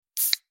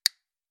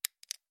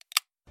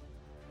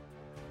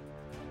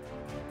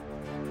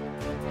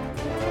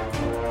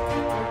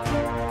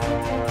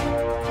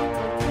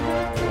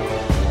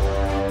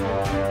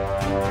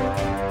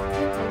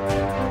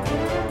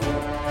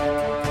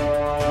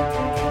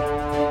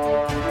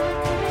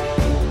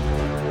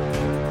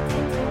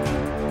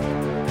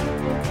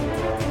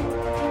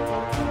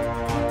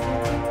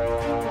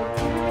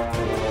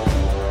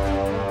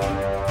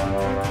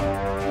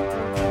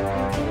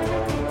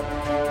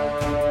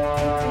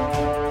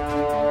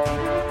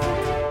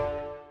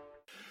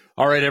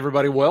All right,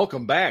 everybody,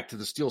 welcome back to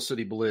the Steel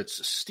City Blitz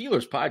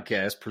Steelers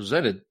podcast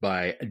presented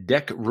by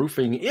Deck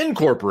Roofing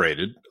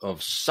Incorporated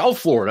of South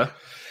Florida.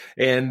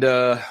 And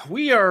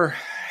we are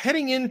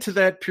heading into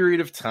that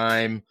period of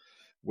time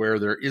where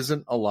there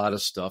isn't a lot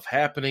of stuff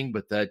happening,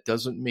 but that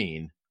doesn't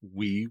mean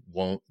we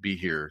won't be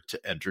here to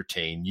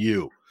entertain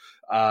you.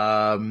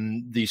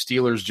 The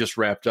Steelers just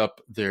wrapped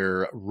up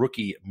their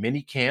rookie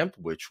mini camp,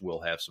 which we'll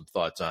have some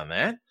thoughts on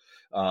that.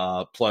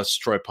 Plus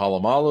Troy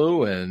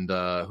Polamalu and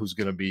who's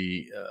going to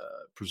be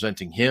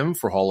presenting him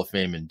for Hall of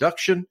Fame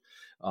induction.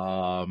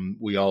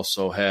 We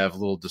also have a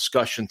little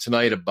discussion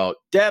tonight about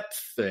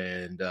depth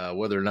and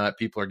whether or not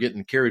people are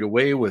getting carried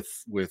away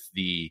with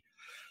the,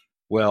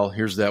 well,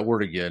 here's that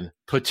word again,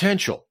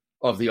 potential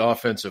of the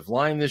offensive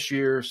line this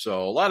year.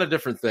 So a lot of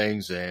different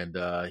things. And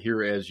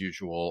here, as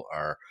usual,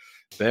 are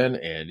Ben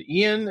and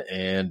Ian.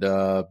 And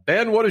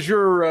Ben, what is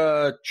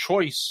your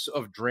choice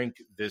of drink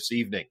this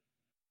evening?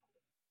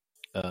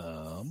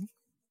 Well,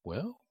 what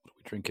are we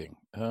drinking?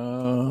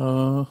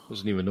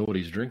 Doesn't even know what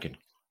he's drinking.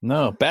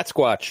 No, Bat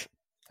Squatch.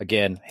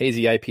 Again,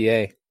 hazy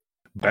IPA.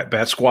 Bat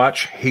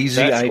Squatch,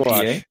 hazy Bat IPA.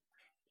 Squatch.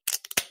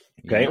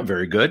 Okay, Yeah.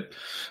 very good.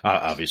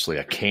 Obviously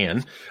a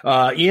can.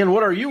 Ian,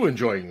 what are you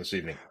enjoying this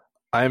evening?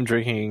 I am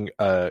drinking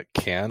a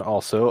can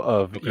also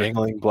of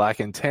Yingling Black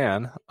and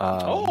Tan.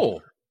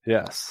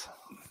 Yes.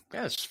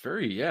 Yes,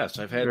 yes.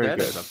 I've had Very that.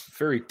 good. It's a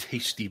very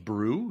tasty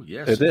brew.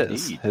 Yes, It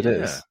is. indeed. It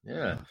is.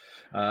 Yeah.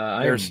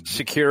 There's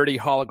security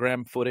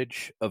hologram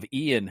footage of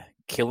Ian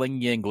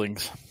killing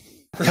Yinglings.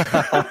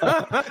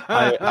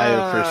 I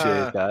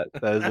appreciate that.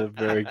 That is a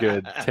very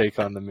good take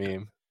on the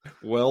meme.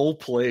 Well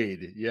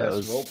played. Yes, That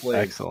was well played.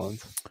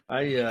 excellent.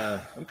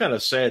 I'm kind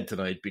of sad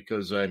tonight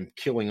because I'm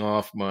killing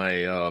off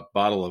my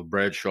bottle of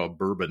Bradshaw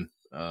bourbon.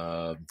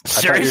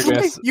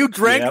 Seriously? You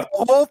drank Yeah.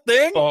 the whole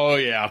thing? Oh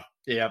yeah.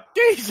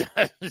 Jesus.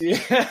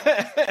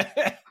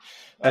 Yeah.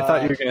 I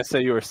thought you were going to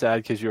say you were sad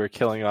because you were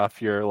killing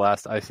off your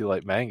last Icy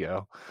Light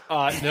Mango.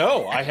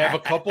 No, I have a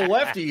couple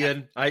left,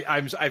 Ian.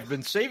 I've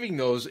been saving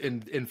those.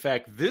 In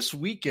fact, this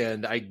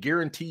weekend, I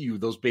guarantee you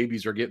those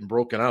babies are getting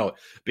broken out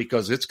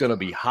because it's going to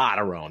be hot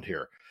around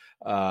here.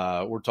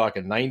 We're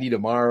talking 90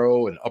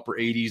 tomorrow and upper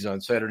 80s on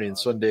Saturday and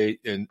Sunday.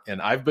 And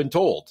I've been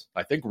told,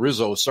 I think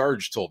Rizzo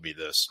Sarge told me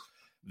this,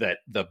 that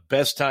the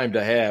best time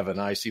to have an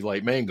Icy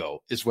Light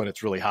Mango is when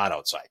it's really hot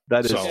outside.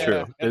 That is So-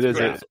 true. That's It is.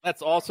 great.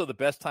 That's also the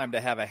best time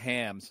to have a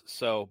hams.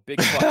 So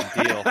big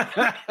fucking deal.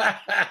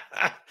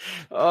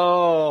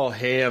 Oh,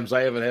 hams.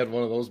 I haven't had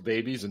one of those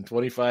babies in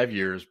 25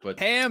 years. But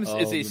Hams oh,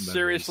 is the a memories.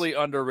 seriously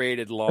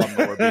underrated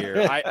lawnmower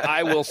beer.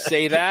 I will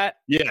say that,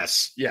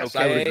 Yes, I would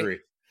Okay. agree.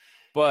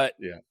 but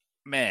Yeah.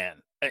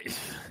 man,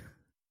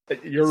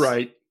 You're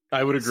right.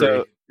 I would agree.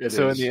 So- It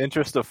So, is. in the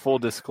interest of full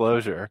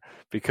disclosure,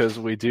 because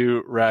we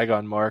do rag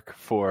on Mark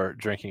for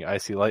drinking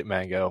Icy Light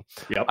Mango,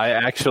 Yep. I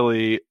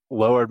actually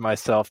lowered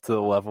myself to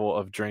the level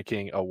of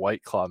drinking a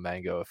White Claw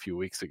Mango a few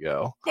weeks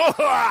ago.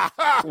 Yeah.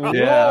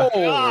 Yeah.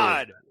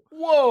 God,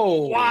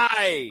 Whoa.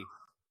 why?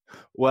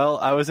 Well,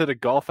 I was at a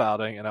golf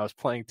outing and I was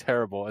playing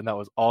terrible, and that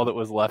was all that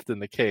was left in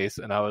the case.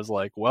 And I was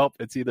like, well,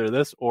 it's either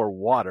this or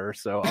water,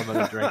 so I'm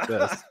going to drink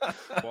this.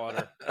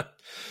 Water.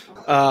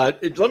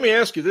 Let me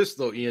ask you this,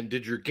 though, Ian.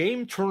 Did your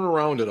game turn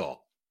around at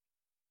all?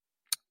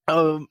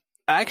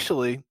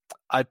 Actually,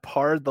 I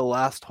parred the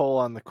last hole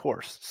on the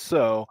course.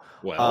 So,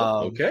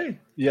 Well, okay.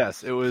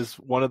 yes, it was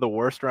one of the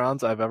worst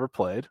rounds I've ever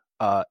played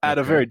at a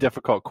Okay. very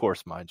difficult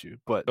course, mind you.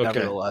 But Okay.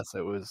 nevertheless,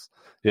 it was,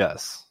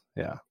 yes.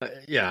 Yeah.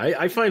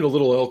 I find a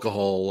little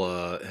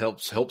alcohol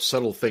helps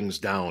settle things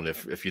down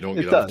if you don't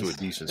It get off to does. a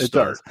decent It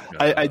start. does.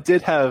 I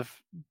did have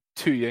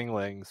 2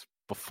 Yinglings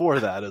before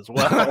that as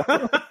well.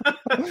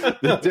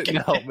 That didn't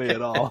help me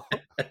at all.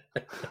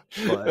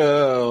 But,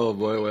 Oh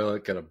boy, well,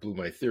 that kind of blew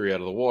my theory out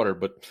of the water.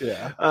 But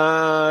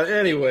yeah.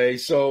 anyway,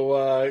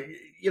 so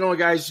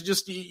guys,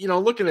 just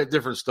looking at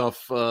different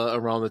stuff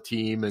around the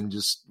team and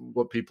just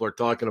what people are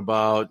talking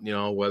about.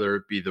 Whether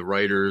it be the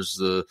writers,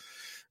 the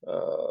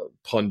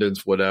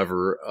pundits,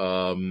 whatever.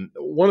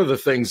 One of the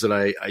things that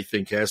I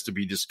think has to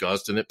be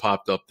discussed, and it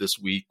popped up this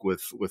week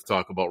with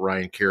talk about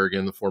Ryan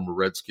Kerrigan, the former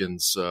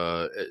Redskins,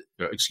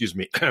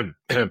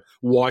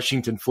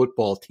 Washington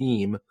football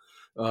team,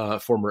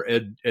 former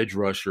edge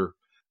rusher,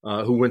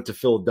 who went to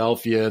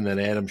Philadelphia, and then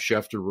Adam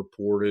Schefter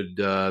reported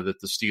that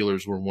the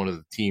Steelers were one of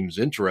the teams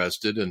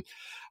interested. And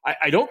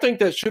I don't think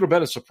that should have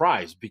been a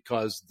surprise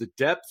because the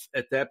depth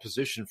at that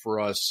position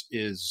for us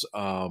is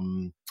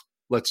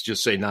let's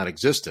just say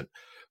non-existent.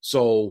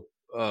 So,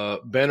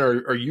 Ben,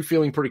 are you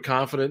feeling pretty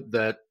confident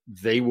that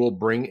they will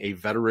bring a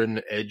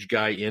veteran edge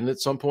guy in at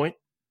some point?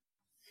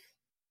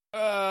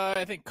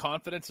 I think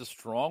confidence is a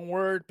strong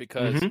word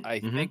because I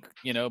think,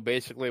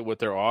 basically what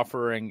they're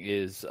offering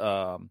is,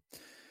 a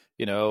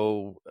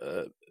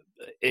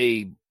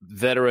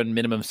veteran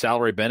minimum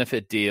salary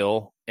benefit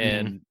deal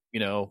and,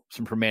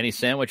 some Permani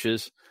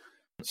sandwiches.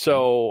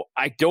 So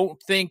I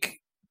don't think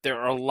there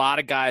are a lot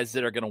of guys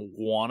that are going to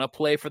want to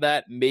play for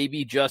that.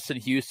 Maybe Justin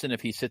Houston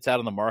if he sits out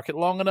on the market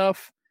long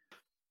enough.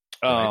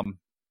 Right.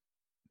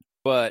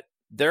 But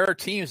there are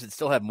teams that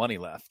still have money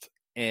left.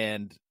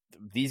 And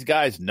these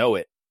guys know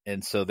it,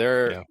 and so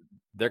they're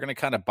going to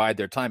kind of bide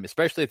their time,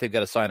 especially if they've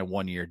got to sign a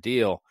 1-year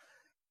deal.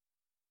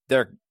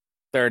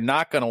 They're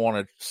not going to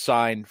want to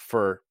sign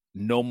for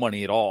no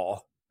money at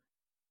all.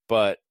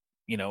 But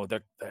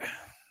they're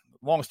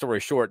long story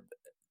short,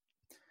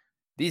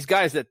 these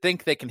guys that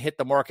think they can hit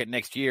the market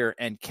next year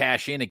and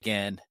cash in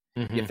again,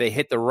 if they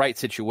hit the right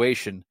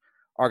situation,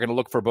 are going to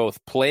look for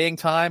both playing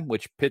time,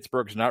 which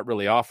Pittsburgh's not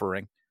really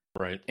offering,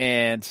 right,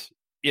 and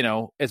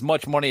as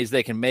much money as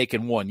they can make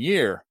in 1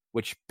 year,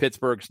 which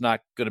Pittsburgh's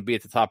not going to be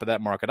at the top of that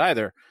market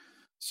either.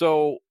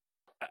 So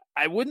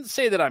I wouldn't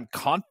say that I'm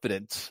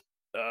confident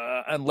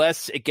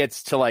unless it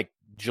gets to like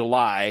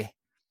July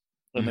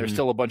and there's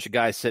still a bunch of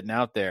guys sitting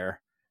out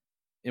there,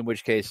 in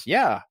which case,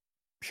 yeah,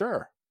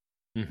 sure.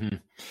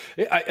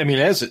 I mean,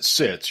 as it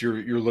sits,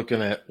 you're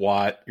looking at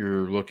Watt,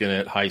 you're looking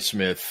at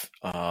Highsmith,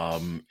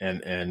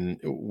 and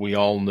we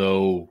all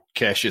know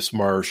Cassius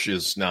Marsh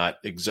is not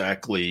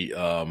exactly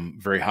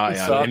very high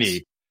on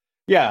any.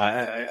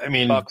 Yeah, I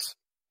mean,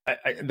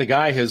 the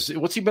guy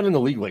what's he been in the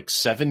league, like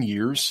 7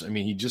 years? I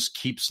mean, he just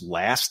keeps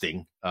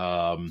lasting.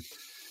 And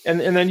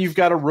then you've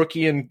got a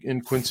rookie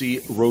in Quincy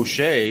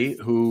Roche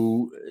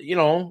who,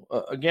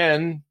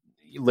 again,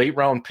 late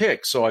round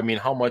pick. So, I mean,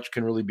 how much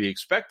can really be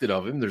expected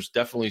of him? There's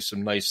definitely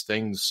some nice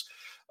things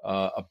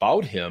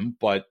about him,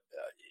 but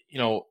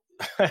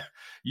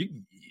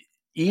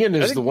Ian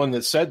is the one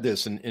that said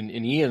this, and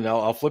Ian,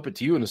 I'll flip it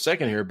to you in a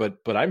second here, but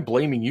I'm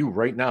blaming you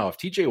right now. If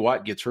TJ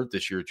Watt gets hurt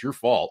this year, it's your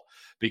fault,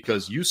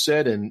 because you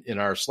said in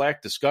our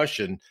Slack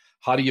discussion,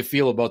 how do you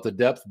feel about the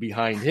depth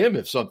behind him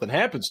if something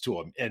happens to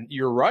him? And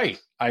you're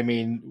right. I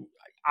mean,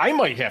 I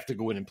might have to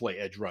go in and play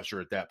edge rusher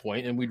at that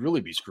point, and we'd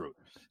really be screwed.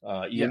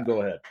 Ian,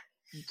 go ahead.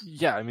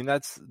 Yeah, I mean,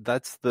 that's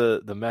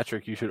the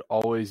metric you should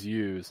always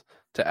use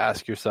to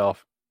ask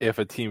yourself if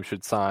a team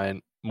should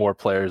sign more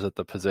players at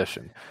the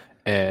position.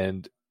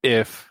 And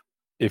if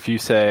you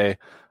say,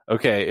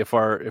 okay, if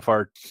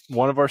our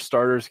one of our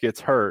starters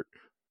gets hurt,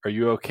 are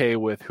you okay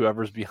with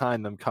whoever's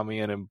behind them coming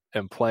in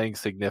and playing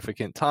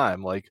significant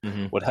time? Like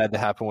what had to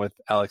happen with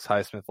Alex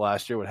Highsmith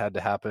last year, what had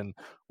to happen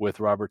with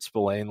Robert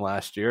Spillane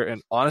last year.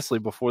 And honestly,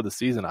 before the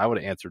season, I would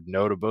have answered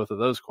no to both of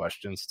those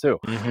questions too.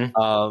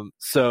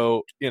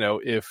 So,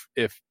 if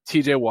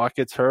TJ Watt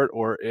gets hurt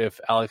or if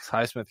Alex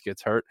Highsmith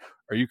gets hurt,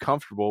 are you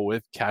comfortable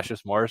with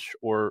Cassius Marsh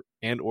or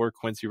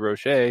Quincy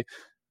Roche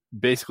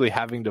basically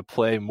having to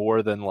play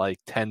more than like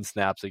 10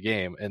 snaps a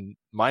game? And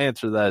my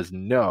answer to that is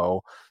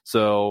no.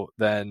 So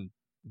then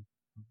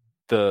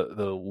the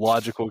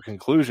logical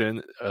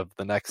conclusion of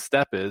the next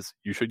step is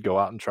you should go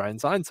out and try and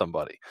sign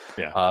somebody,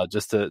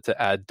 just to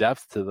add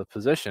depth to the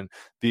position.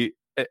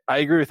 I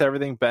agree with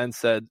everything Ben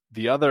said.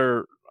 The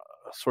other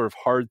sort of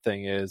hard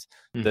thing is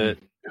that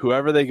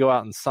whoever they go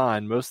out and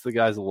sign, most of the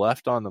guys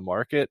left on the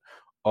market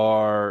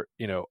are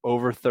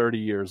over 30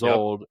 years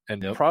old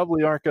and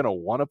probably aren't going to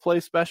want to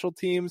play special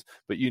teams,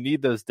 but you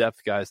need those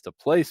depth guys to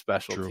play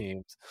special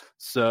teams.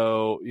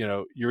 So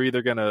you're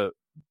either going to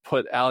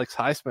put Alex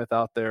Highsmith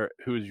out there,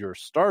 who's your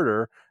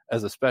starter,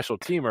 as a special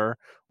teamer,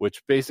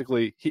 which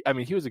basically he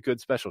was a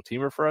good special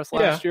teamer for us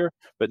last year,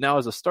 but now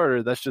as a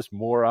starter, that's just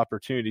more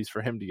opportunities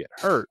for him to get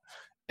hurt.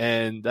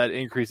 And that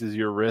increases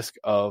your risk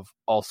of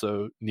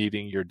also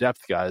needing your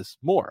depth guys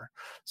more.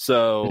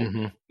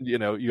 So,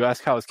 you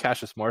ask how has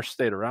Cassius Marsh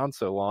stayed around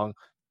so long?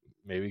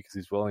 Maybe because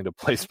he's willing to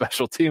play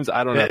special teams.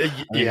 I don't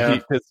know.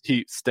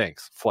 He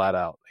stinks flat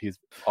out. He's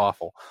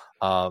awful.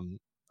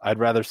 I'd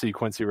rather see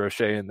Quincy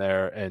Roche in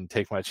there and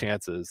take my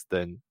chances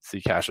than see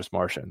Cassius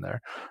Marsh in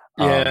there.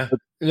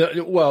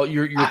 Well,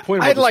 your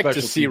point. I'd like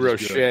to see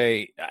Roche.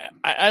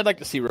 I'd like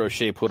to see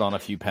Roche put on a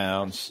few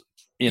pounds.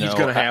 He's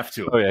going to have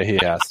to. Oh yeah, he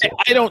has to.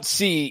 I don't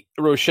see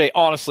Roche.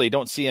 Honestly,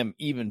 don't see him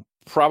even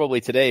probably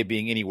today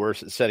being any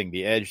worse at setting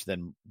the edge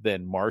than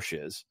Marsh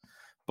is.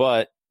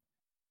 But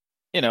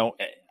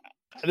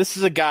this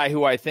is a guy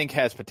who I think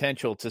has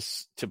potential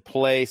to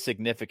play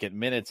significant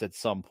minutes at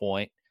some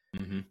point.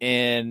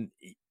 And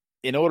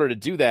in order to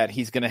do that,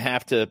 he's going to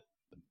have to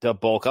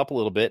bulk up a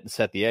little bit and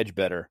set the edge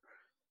better.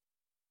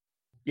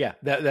 Yeah,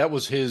 that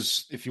was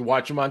his. If you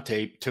watch him on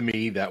tape, to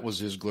me, that was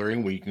his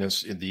glaring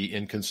weakness in the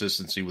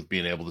inconsistency with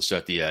being able to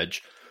set the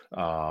edge.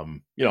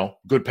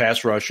 Good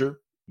pass rusher,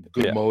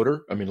 good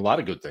motor. I mean, a lot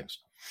of good things.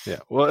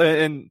 Yeah, well,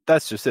 and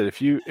that's just it.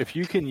 If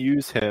you can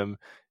use him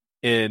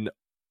in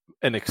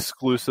an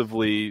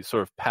exclusively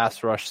sort of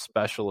pass rush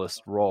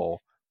specialist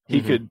role,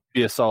 he could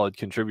be a solid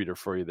contributor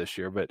for you this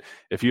year. But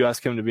if you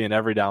ask him to be an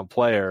every down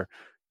player,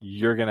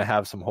 you're going to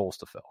have some holes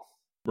to fill.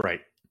 Right.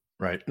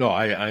 No,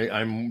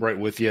 I'm right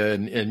with you.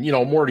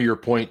 And more to your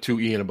point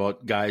too, Ian,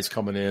 about guys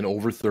coming in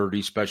over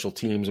 30 special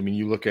teams. I mean,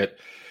 you look at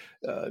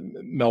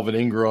Melvin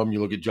Ingram, you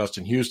look at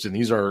Justin Houston.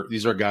 These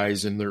are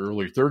guys in their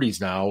early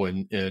 30s now,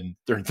 and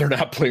they're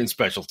not playing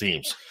special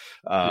teams.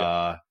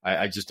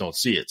 I just don't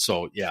see it.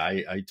 So yeah,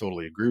 I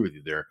totally agree with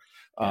you there.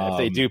 If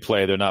they do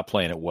play, they're not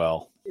playing it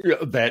well.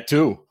 That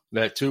too.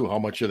 How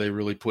much are they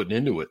really putting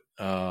into it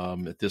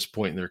at this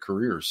point in their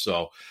careers?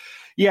 So,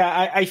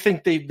 Yeah, I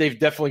think they've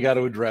definitely got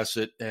to address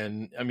it.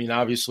 And I mean,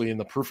 obviously, in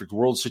the perfect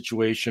world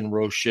situation,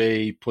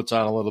 Roche puts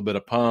on a little bit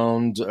of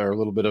pound or a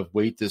little bit of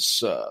weight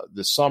this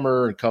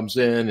summer and comes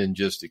in and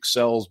just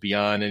excels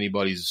beyond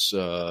anybody's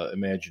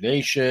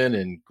imagination.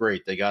 And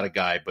great, they got a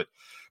guy, but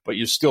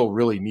you still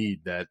really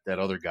need that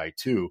other guy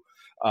too.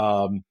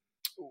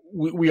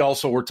 We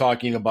also were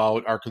talking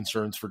about our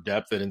concerns for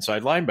depth at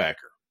inside linebacker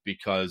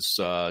because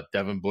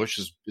Devin Bush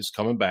is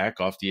coming back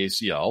off the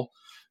ACL.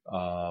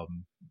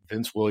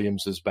 Vince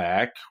Williams is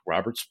back,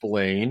 Robert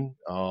Spillane,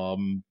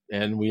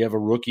 and we have a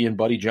rookie in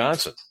Buddy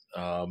Johnson.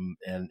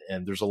 And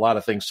there's a lot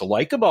of things to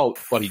like about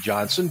Buddy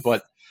Johnson,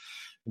 but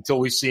until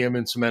we see him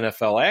in some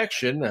NFL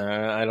action,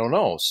 I don't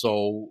know.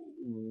 So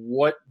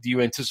what do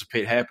you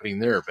anticipate happening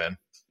there, Ben?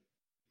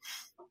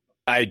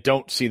 I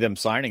don't see them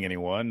signing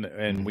anyone,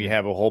 and we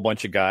have a whole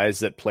bunch of guys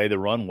that play the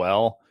run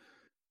well,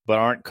 but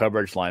aren't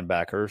coverage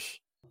linebackers.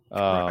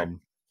 Right.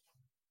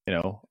 You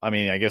know, I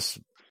mean, I guess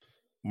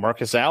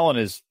Marcus Allen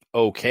is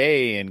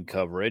okay in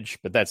coverage,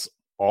 but that's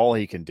all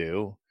he can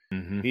do.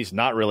 Mm-hmm. He's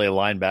not really a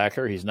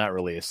linebacker. He's not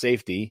really a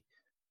safety.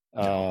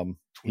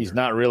 He's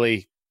not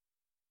really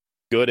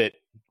good at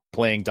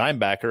playing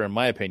dimebacker, in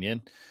my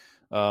opinion.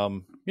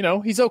 You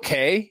know, he's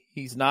okay.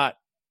 He's not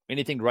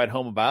anything to write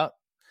home about,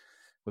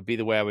 would be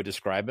the way I would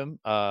describe him.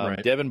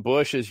 Right. Devin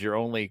Bush is your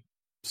only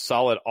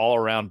solid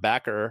all-around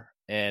backer,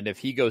 and if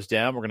he goes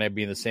down, we're going to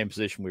be in the same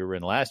position we were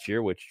in last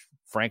year, which,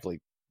 frankly,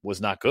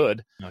 was not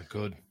good. Not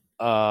good.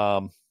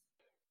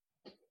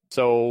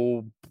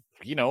 So,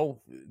 you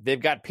know, they've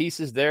got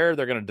pieces there.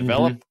 They're going to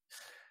develop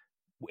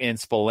in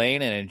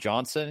Spillane and in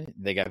Johnson.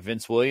 They got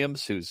Vince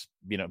Williams, who's,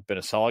 you know, been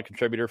a solid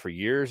contributor for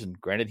years. And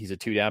granted, he's a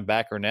 2-down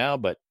backer now,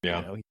 but you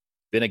know, he's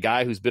been a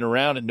guy who's been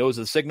around and knows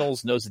the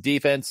signals, knows the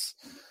defense,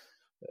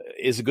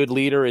 is a good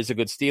leader, is a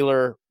good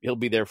stealer. He'll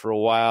be there for a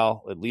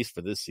while, at least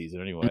for this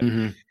season anyway.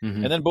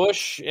 And then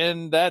Bush,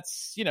 and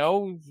that's, you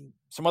know,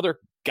 some other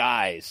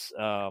guys.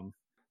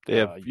 They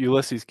have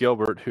Ulysses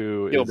Gilbert,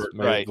 who is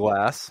made of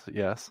glass.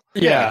 Yes.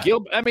 Yeah.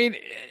 I mean,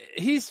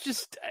 he's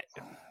just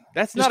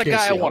that's not a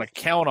guy I want to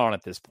count on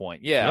at this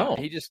point. Yeah. No.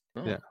 He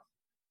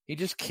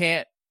just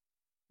can't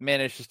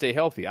manage to stay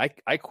healthy.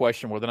 I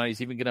question whether or not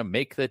he's even going to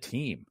make the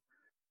team.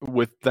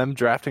 With them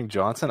drafting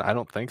Johnson, I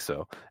don't think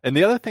so. And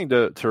the other thing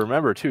to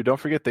remember, too, don't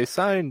forget they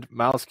signed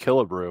Miles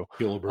Killebrew,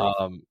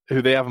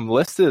 who they have him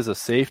listed as a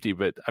safety,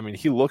 but, I mean,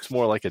 he looks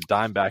more like a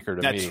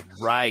dimebacker to me.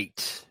 That's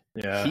right.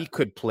 Yeah. He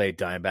could play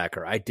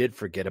dimebacker. I did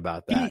forget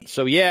about that.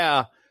 So,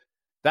 yeah,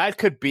 that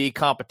could be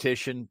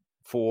competition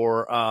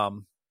for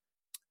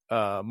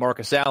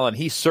Marcus Allen.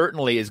 He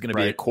certainly is going to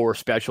be a core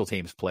special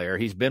teams player.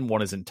 He's been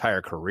one his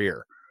entire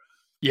career.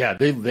 Yeah,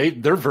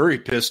 they're very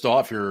pissed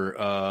off here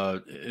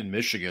in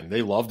Michigan.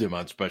 They loved him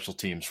on special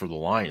teams for the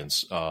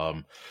Lions,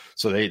 so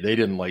they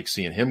didn't like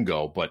seeing him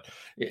go. But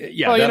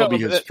that'll be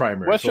his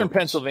primary. Western focus.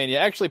 Pennsylvania,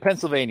 actually,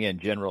 Pennsylvania in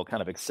general,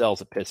 kind of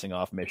excels at pissing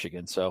off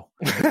Michigan. So,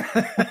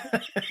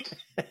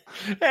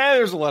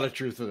 there's a lot of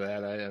truth to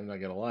that. I'm not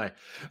gonna lie.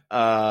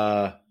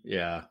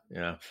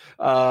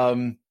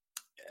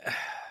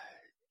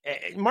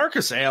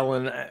 Marcus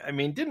Allen, I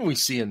mean, didn't we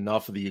see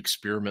enough of the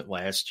experiment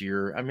last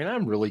year? I mean,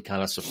 I'm really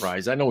kind of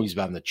surprised. I know he's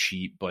on the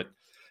cheap, but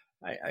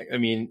I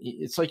mean,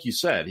 it's like you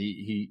said,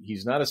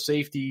 he's not a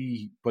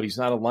safety, but he's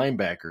not a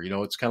linebacker. You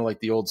know, it's kind of like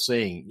the old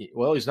saying,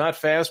 well, he's not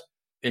fast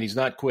and he's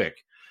not quick.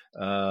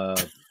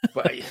 But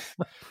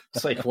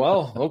it's like,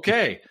 well,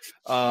 okay.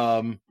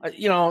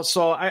 You know,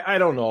 so I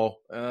don't know.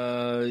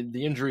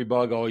 The injury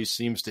bug always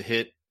seems to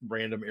hit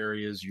random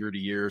areas year to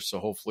year. So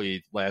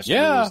hopefully last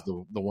year was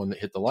the one that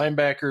hit the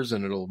linebackers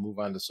and it'll move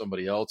on to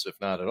somebody else, if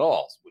not at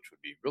all, which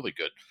would be really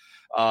good.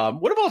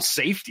 What about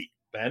safety,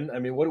 Ben? I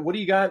mean, what do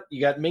you got?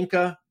 You got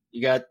Minka,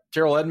 you got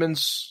Terrell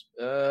Edmonds,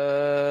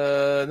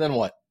 and then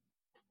what?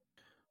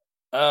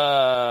 You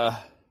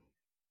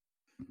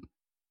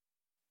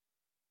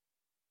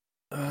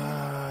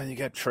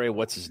got Trey,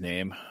 what's his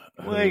name?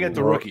 Well, you got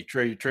the rookie,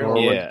 Trey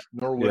Norwood.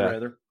 Norwood,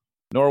 rather.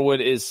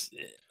 Norwood is,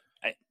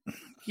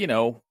 you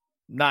know,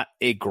 not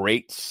a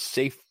great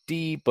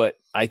safety, but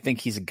I think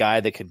he's a guy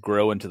that could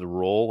grow into the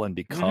role and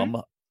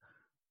become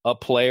a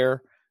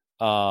player.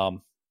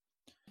 You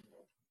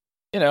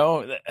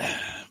know,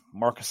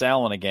 Marcus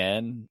Allen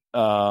again.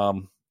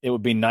 It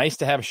would be nice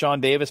to have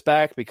Sean Davis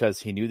back because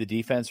he knew the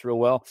defense real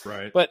well.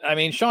 Right. But, I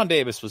mean, Sean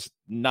Davis was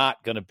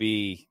not going to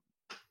be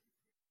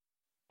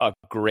a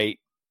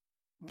great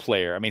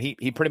player. I mean,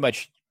 he pretty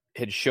much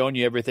had shown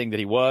you everything that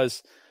he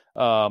was.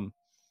 You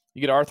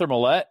get Arthur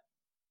Millette.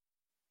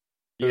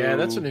 Yeah,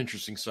 that's an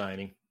interesting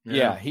signing.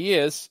 Yeah, he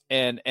is.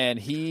 And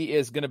he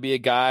is going to be a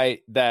guy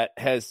that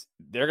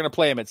they're going to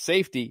play him at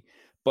safety,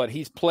 but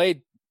he's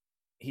played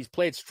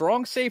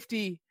strong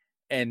safety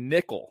and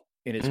nickel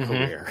in his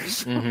career.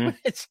 So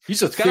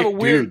he's a kind of a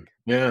weird,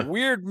 dude.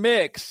 Weird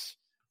mix.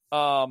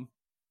 But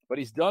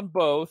he's done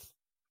both.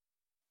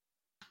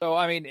 So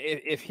I mean,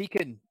 if he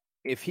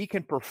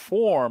can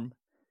perform,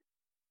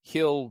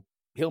 he'll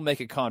make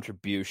a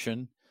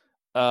contribution.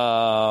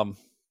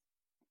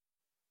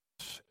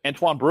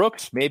 Antoine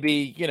Brooks,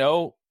 maybe, you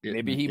know,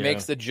 maybe he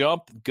makes the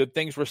jump. Good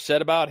things were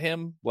said about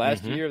him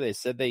last year. They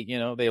said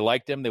they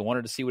liked him. They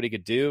wanted to see what he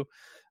could do.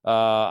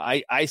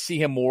 I see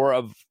him more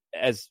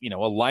as a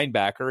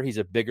linebacker. He's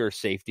a bigger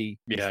safety.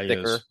 Yeah,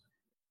 thicker.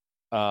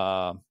 He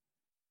is.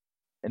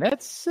 And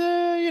that's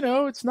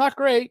it's not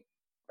great.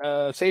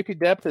 Safety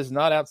depth is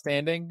not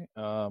outstanding.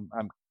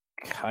 I'm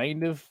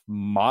kind of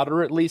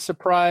moderately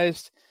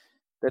surprised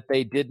that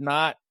they did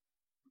not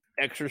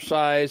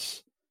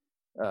exercise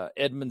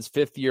Edmonds'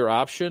 fifth-year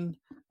option.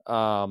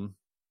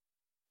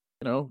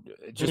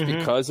 Just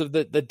because of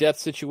the depth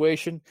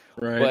situation.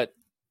 Right. But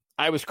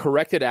I was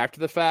corrected after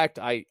the fact.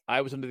 I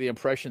was under the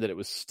impression that it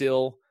was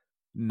still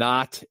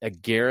not a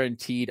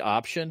guaranteed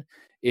option.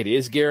 It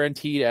is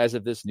guaranteed as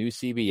of this new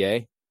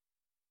CBA.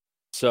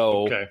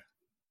 So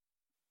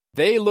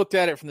they looked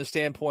at it from the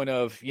standpoint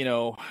of,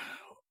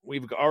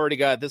 we've already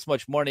got this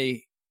much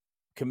money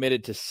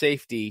committed to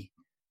safety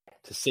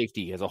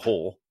as a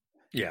whole.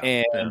 Yeah.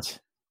 And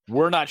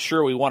we're not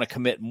sure we want to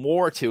commit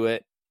more to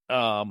it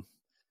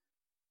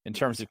in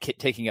terms of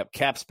taking up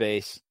cap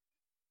space.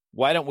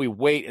 Why don't we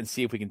wait and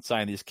see if we can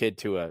sign this kid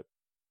to an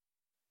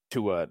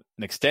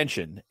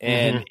extension?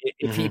 And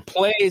if he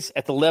plays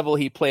at the level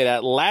he played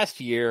at last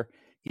year,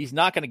 he's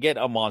not going to get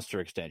a monster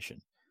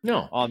extension.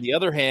 No. On the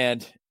other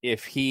hand,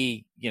 if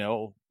he,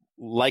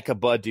 like a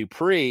Bud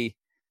Dupree,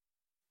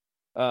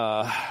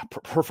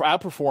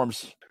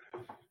 outperforms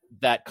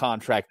that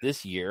contract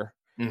this year,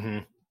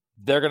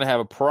 they're going to have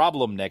a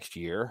problem next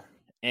year.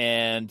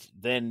 And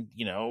then,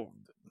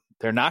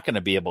 they're not going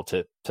to be able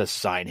to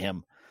sign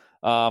him.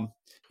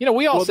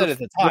 We all said at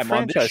the time the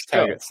on this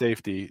show,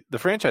 the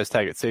franchise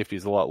tag at safety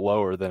is a lot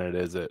lower than it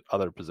is at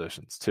other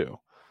positions too.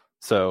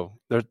 So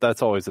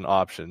that's always an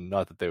option.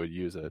 Not that they would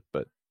use it,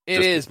 but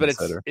it is. But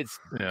it's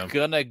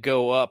gonna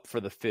go up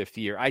for the fifth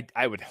year.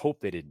 I would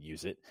hope they didn't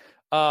use it.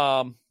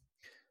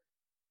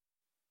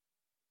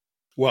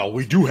 Well,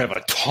 we do have a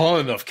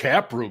ton of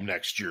cap room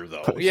next year,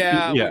 though.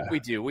 Yeah. We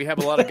do. We have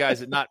a lot of guys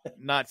that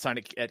not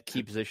signed at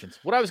key positions.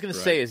 What I was going to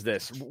say is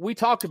this: we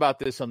talked about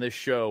this on this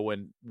show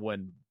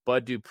when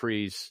Bud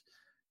Dupree's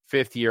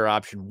fifth-year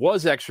option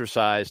was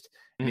exercised,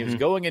 and he was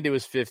going into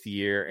his fifth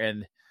year,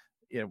 and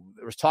there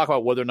was talk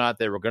about whether or not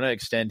they were going to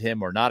extend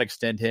him or not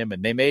extend him,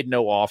 and they made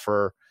no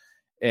offer.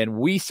 And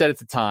we said at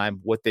the time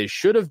what they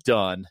should have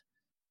done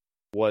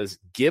was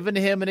given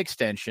him an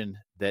extension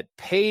that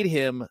paid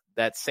him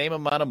that same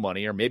amount of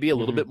money, or maybe a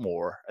little bit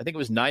more. I think it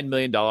was $9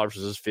 million was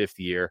his fifth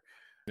year.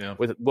 Yeah.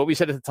 With what we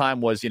said at the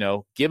time was,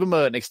 give him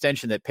an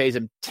extension that pays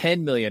him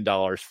 $10 million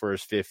for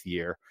his fifth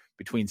year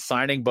between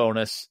signing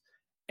bonus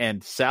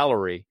and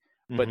salary,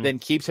 but then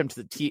keeps him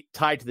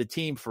tied to the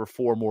team for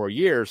 4 more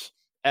years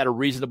at a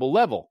reasonable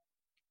level.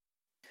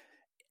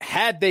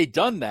 Had they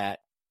done that,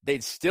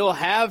 they'd still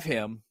have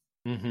him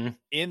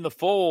in the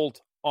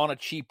fold on a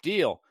cheap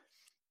deal.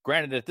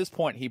 Granted, at this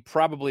point, he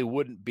probably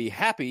wouldn't be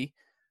happy,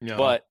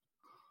 but,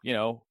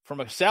 from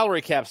a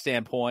salary cap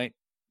standpoint,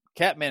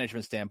 cap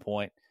management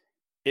standpoint,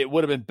 it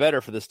would have been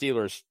better for the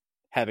Steelers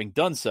having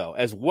done so.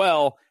 As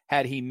well,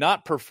 had he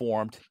not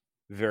performed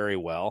very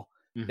well,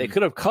 they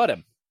could have cut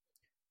him,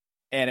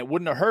 and it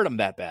wouldn't have hurt him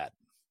that bad.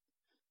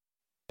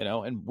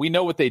 And we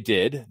know what they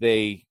did.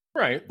 They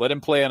let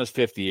him play on his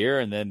fifth year,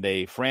 and then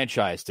they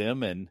franchised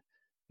him, and,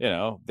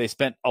 they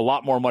spent a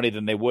lot more money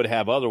than they would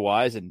have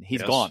otherwise, and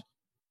he's gone.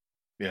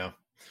 Yeah.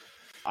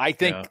 I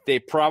think they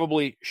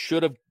probably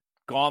should have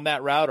gone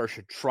that route, or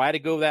should try to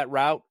go that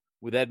route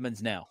with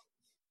Edmonds now.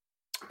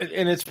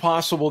 And it's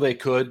possible they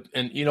could.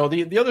 And,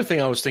 the other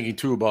thing I was thinking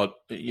too about,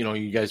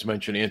 you guys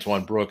mentioned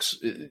Antoine Brooks.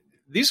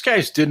 These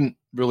guys didn't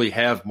really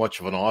have much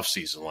of an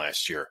offseason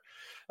last year.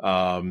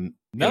 None.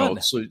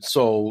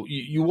 So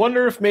you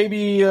wonder if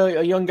maybe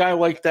a young guy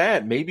like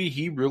that, maybe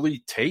he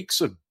really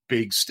takes a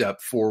big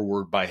step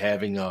forward by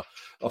having a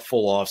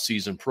full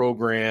offseason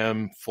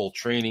program, full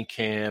training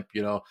camp.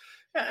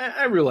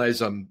 I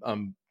realize I'm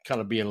kind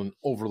of being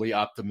overly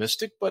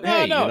optimistic, but you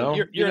never know.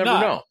 You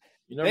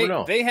never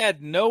know. They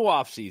had no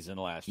offseason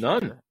last year.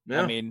 None.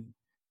 Yeah. I mean,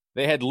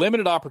 they had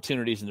limited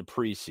opportunities in the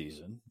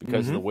preseason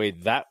because of the way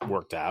that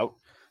worked out.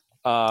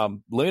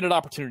 Limited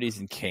opportunities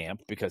in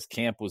camp because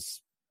camp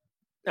was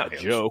a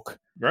joke.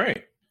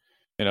 Right.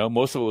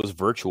 Most of it was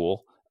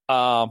virtual.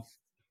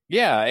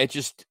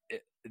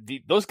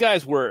 Those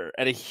guys were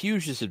at a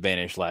huge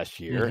disadvantage last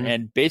year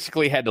and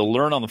basically had to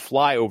learn on the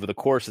fly over the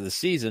course of the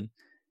season.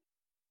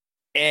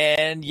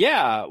 And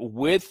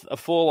with a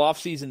full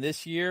offseason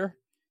this year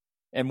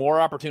and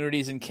more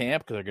opportunities in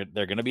camp, because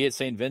they're going to be at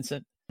St.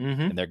 Vincent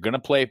and they're going to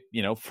play,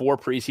 4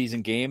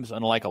 preseason games,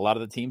 unlike a lot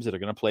of the teams that are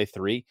going to play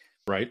 3.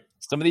 Right.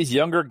 Some of these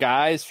younger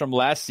guys from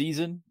last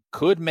season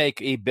could make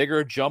a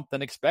bigger jump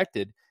than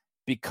expected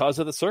because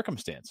of the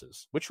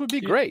circumstances, which would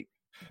be great.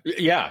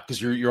 Yeah,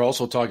 because you're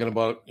also talking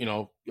about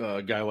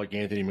a guy like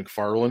Anthony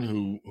McFarland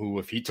who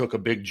if he took a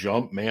big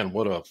jump, man,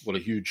 what a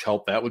huge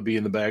help that would be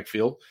in the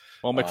backfield.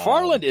 Well,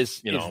 McFarland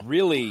is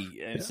really,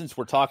 and since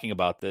we're talking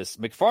about this,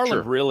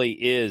 McFarland really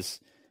is.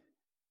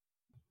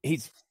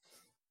 He's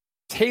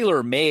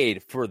tailor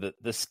made for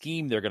the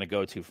scheme they're going to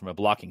go to from a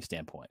blocking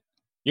standpoint.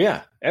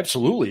 Yeah,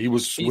 absolutely. He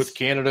was with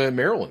Canada and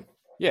Maryland.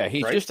 Yeah,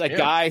 he's right? just a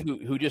guy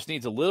who just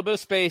needs a little bit of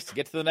space to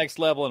get to the next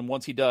level, and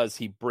once he does,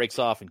 he breaks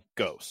off and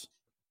goes.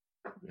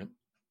 Yep.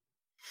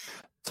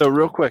 So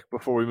real quick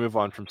before we move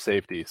on from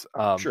safeties,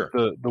 Sure.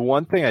 The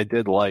one thing I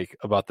did like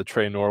about the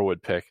Trey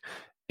Norwood pick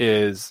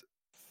is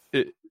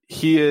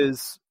he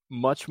is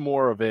much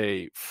more of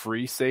a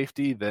free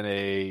safety than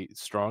a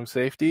strong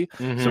safety.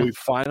 Mm-hmm. So we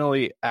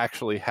finally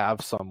actually have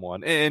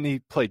someone, and he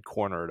played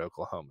corner at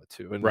Oklahoma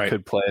too, and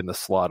could play in the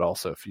slot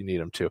also if you need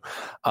him to.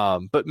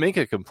 But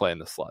Minkah can play in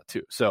the slot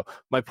too. So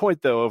my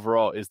point though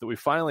overall is that we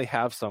finally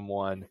have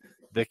someone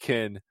that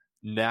can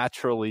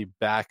naturally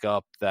back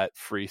up that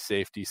free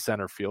safety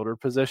center fielder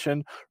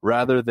position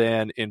rather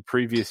than in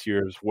previous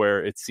years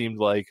where it seemed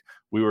like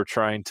we were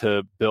trying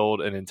to build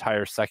an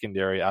entire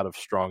secondary out of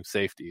strong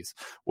safeties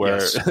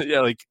where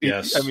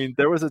I mean,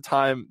 there was a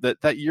time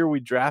that year we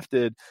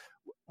drafted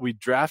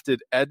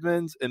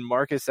Edmonds and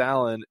Marcus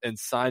Allen and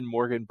signed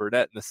Morgan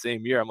Burnett in the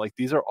same year. I'm like,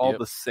 these are all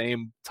the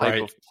same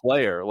type of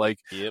player. Like,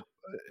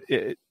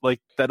 like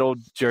that old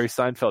Jerry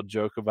Seinfeld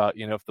joke about,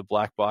 if the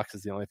black box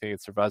is the only thing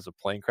that survives a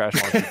plane crash,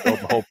 why don't you build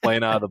the whole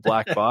plane out of the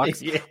black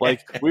box?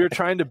 Like, we were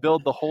trying to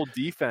build the whole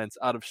defense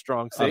out of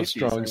strong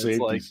safeties.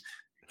 Like,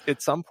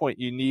 at some point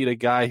you need a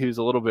guy who's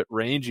a little bit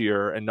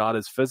rangier and not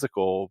as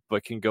physical,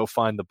 but can go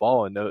find the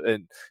ball.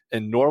 And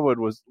Norwood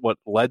was what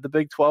led the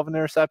Big 12 in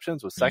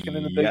interceptions, was second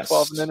in the Big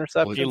 12 in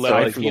interceptions. He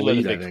led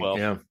the Big 12.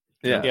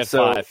 Yeah. He had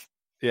 5.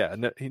 Yeah,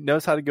 he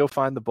knows how to go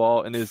find the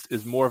ball and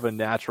is more of a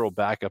natural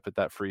backup at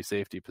that free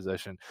safety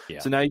position. Yeah.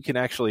 So now you can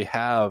actually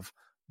have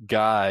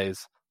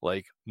guys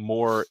like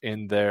more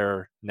in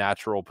their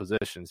natural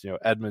positions.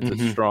 Edmonds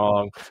is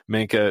strong,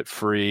 Minkah at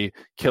free,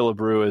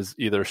 Killebrew is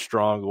either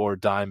strong or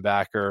dime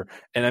backer.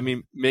 And I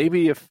mean,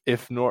 maybe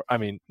Norwood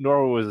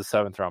was a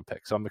 7th round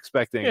pick, so I'm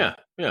expecting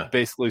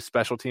basically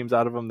special teams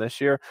out of him this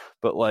year.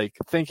 But like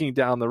thinking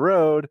down the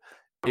road,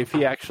 if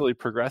he actually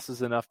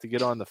progresses enough to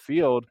get on the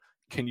field,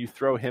 can you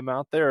throw him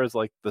out there as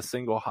like the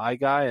single high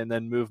guy and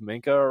then move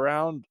Minkah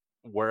around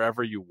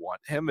wherever you want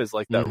him as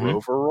like that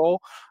rover role?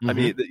 I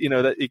mean,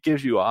 that it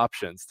gives you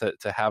options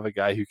to have a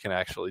guy who can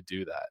actually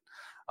do that.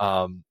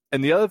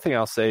 And the other thing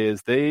I'll say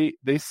is they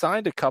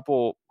signed a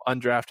couple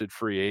undrafted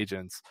free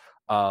agents,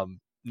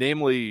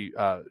 namely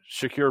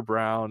Shakur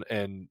Brown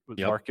and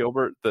Mark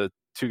Gilbert, the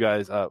two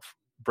guys,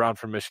 Brown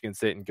from Michigan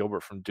State and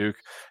Gilbert from Duke,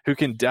 who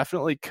can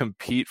definitely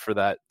compete for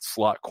that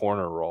slot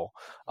corner role.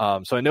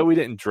 So I know we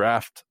didn't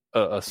draft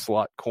a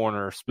slot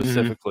corner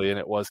specifically, and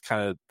it was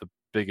kind of the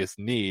biggest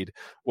need.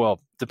 Well,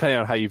 depending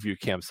on how you view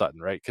Cam Sutton,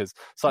 right? Because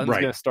Sutton's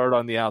going to start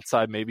on the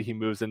outside. Maybe he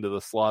moves into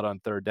the slot on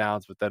third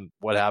downs, but then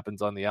what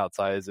happens on the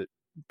outside? Is it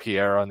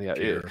Pierre on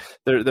the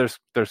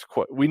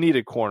we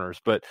needed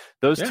corners, but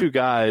those two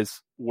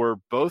guys were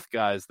both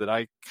guys that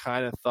I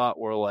kind of thought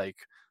were like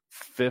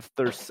 5th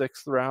or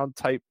 6th round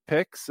type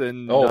picks,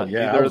 and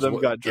neither of them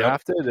got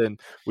drafted, and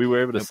we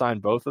were able to sign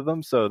both of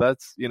them. So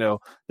that's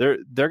they're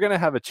going to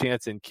have a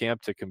chance in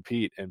camp to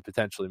compete and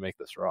potentially make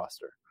this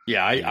roster.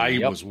 Yeah, I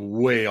was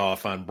way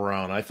off on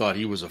Brown. I thought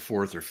he was a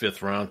 4th or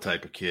 5th round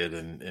type of kid,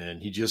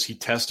 and he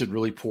tested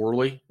really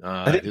poorly.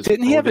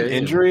 Didn't he have an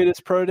injury at his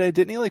pro day?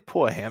 Didn't he like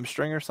pull a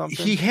hamstring or something?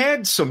 He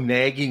had some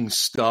nagging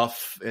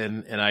stuff,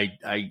 and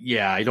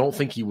I don't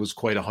think he was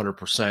quite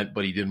 100%,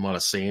 but he didn't want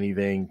to say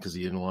anything because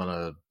he didn't want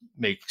to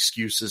make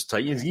excuses.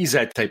 He's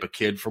that type of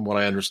kid, from what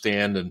I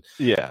understand, and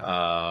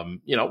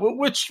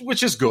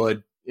which is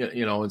good,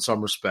 in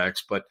some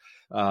respects, but.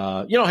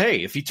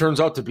 Hey, if he turns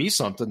out to be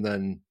something,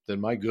 then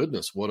my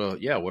goodness, what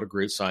a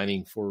great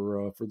signing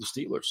for the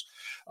Steelers.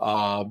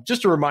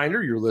 Just a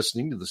reminder, you're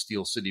listening to the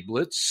Steel City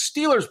Blitz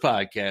Steelers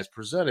podcast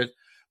presented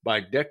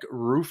by Deck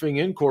Roofing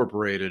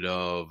Incorporated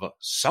of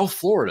South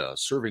Florida,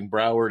 serving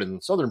Broward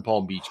and Southern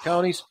Palm Beach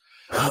counties.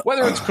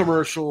 Whether it's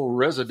commercial,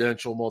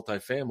 residential,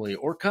 multifamily,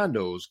 or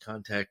condos,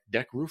 contact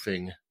Deck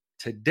Roofing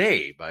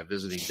today by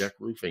visiting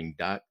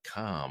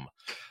deckroofing.com.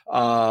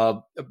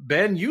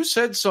 Ben, you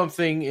said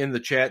something in the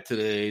chat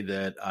today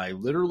that I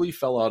literally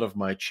fell out of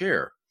my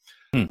chair.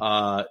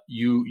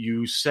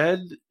 You said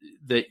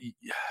that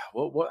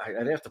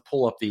I'd have to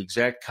pull up the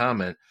exact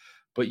comment,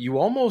 but you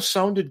almost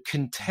sounded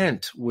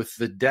content with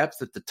the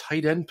depth at the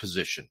tight end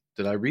position.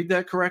 Did I read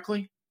that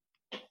correctly?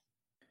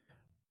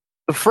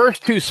 The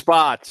first 2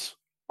 spots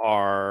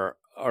are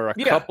a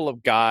couple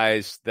of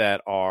guys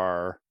that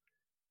are,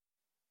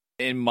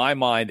 in my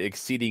mind,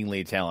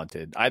 exceedingly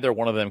talented. Either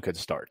one of them could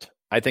start.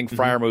 I think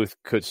Freiermuth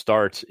could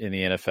start in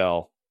the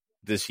NFL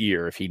this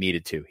year if he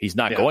needed to. He's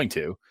not going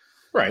to.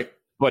 Right.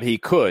 But he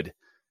could.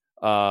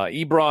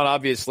 Ebron,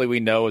 obviously, we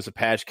know as a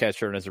pass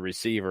catcher and as a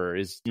receiver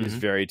is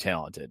very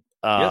talented.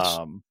 Yes.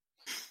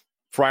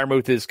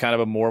 Freiermuth is kind of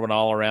a more of an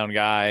all-around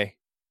guy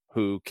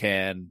who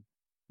can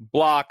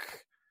block,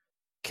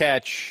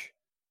 catch,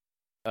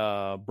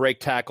 break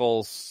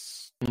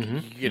tackles,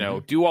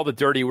 do all the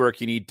dirty work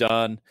you need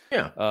done.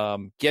 Yeah.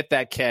 Get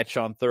that catch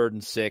on 3rd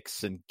and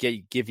 6 and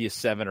give you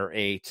 7 or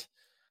 8.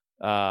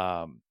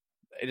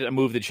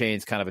 Move the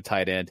chains, kind of a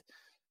tight end.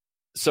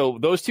 So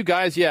those two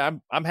guys,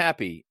 I'm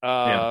happy.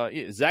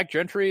 Zach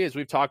Gentry, as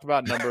we've talked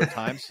about a number of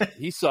times,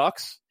 he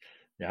sucks.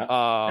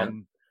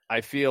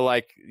 I feel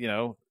like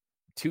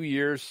 2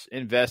 years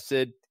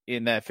invested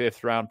in that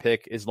 5th round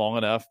pick is long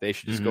enough. They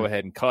should just go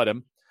ahead and cut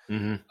him.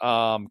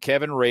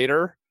 Kevin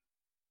Rader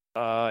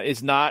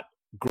is not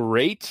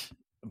great,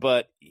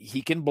 but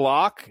he can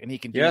block and he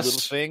can do little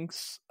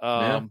things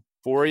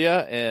for you.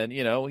 And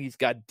he's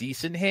got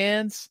decent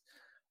hands.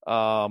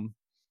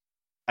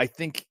 I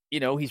think,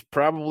 he's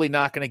probably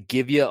not going to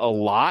give you a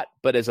lot,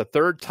 but as a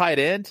third tight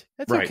end,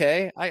 that's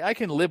okay. I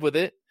can live with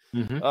it.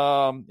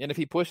 And if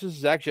he pushes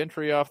Zach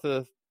Gentry off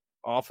of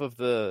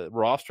the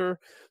roster,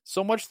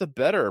 so much the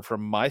better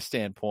from my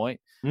standpoint.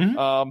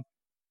 The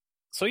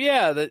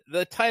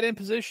tight end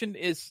position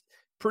is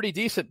pretty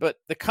decent, but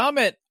the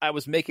comment I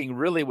was making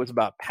really was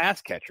about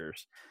pass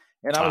catchers.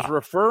 And I was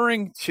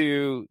referring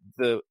to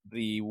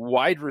the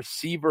wide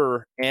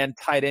receiver and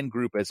tight end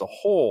group as a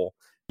whole.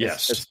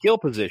 Yes. The skill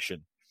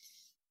position.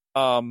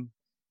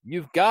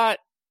 You've got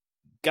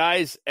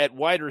guys at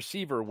wide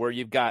receiver where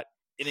you've got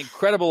an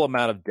incredible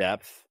amount of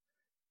depth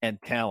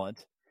and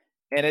talent.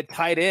 And at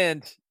tight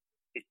end,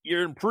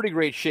 you're in pretty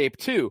great shape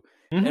too.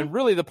 And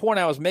really the point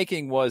I was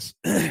making was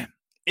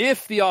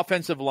if the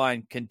offensive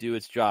line can do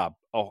its job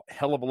a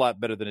hell of a lot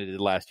better than it did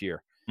last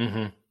year,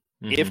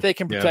 if they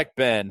can protect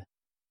Ben,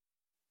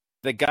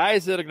 the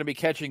guys that are going to be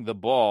catching the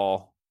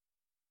ball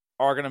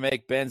are going to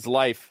make Ben's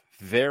life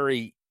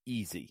very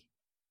easy.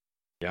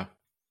 Yeah.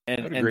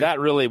 And that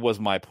really was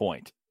my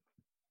point.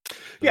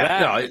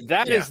 Yeah.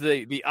 That is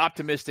the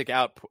optimistic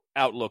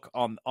outlook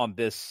on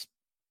this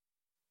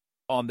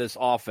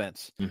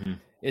offense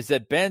is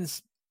that Ben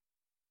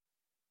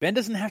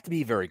doesn't have to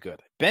be very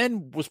good.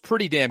 Ben was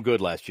pretty damn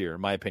good last year,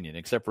 in my opinion,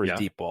 except for his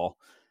deep ball.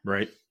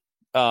 Right.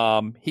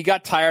 He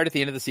got tired at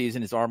the end of the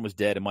season. His arm was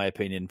dead, in my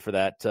opinion, for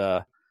that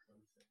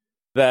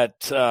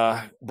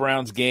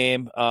Browns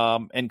game.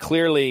 And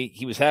clearly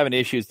he was having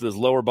issues with his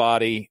lower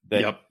body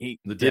that he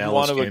didn't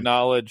want to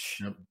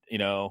acknowledge,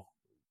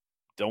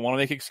 don't want to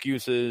make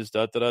excuses,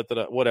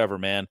 whatever,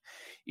 man.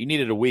 You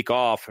needed a week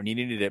off, and you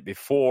needed it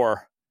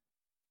before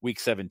week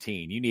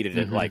 17. You needed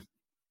it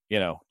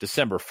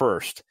December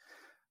 1st.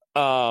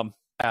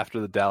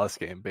 After the Dallas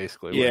game,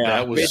 basically.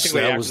 Yeah, that was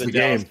the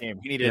Dallas game.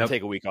 You needed to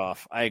take a week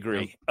off. I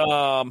agree.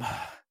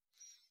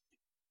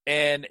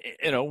 And,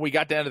 we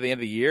got down to the end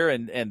of the year,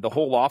 and the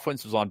whole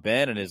offense was on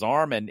Ben and his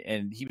arm,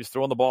 and he was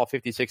throwing the ball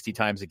 50, 60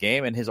 times a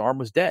game, and his arm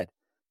was dead.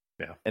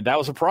 Yeah. And that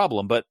was a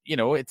problem. But,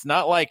 it's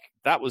not like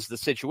that was the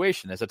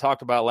situation. As I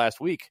talked about last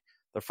week,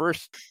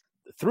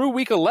 through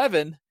week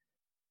 11,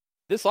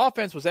 this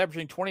offense was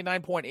averaging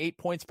 29.8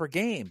 points per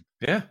game.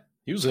 Yeah.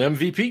 He was an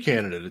MVP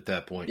candidate at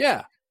that point.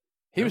 Yeah.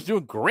 He was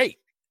doing great.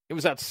 It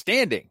was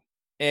outstanding.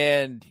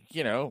 And,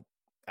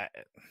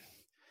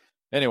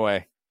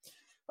 anyway,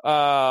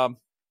 the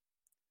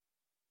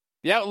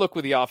outlook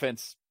with the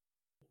offense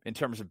in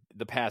terms of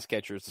the pass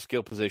catchers, the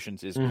skill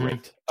positions is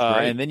great.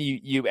 And then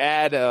you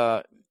add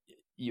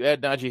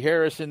Najee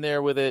Harris in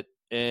there with it,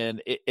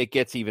 and it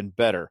gets even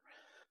better.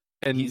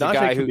 And he's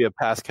Najee can be a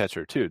pass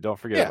catcher too. Don't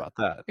forget about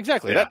that.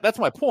 Exactly. Yeah. That's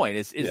my point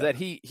is that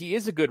he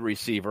is a good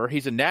receiver.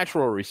 He's a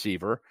natural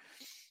receiver.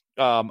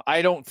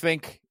 I don't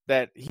think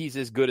that he's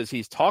as good as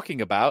he's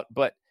talking about,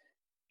 but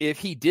if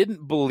he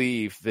didn't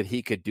believe that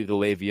he could do the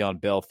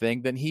Le'Veon Bell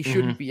thing, then he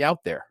shouldn't be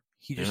out there.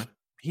 He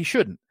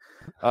shouldn't.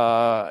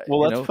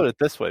 Let's put it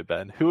this way,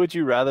 Ben. Who would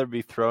you rather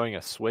be throwing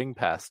a swing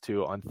pass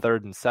to on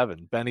 3rd and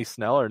 7, Benny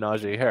Snell or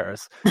Najee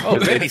Harris? Oh,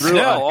 Benny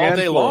Snell all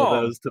day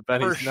long. Those to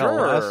Benny for Snell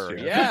sure. last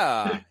year.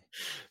 Yeah.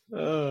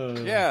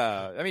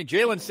 I mean,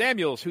 Jalen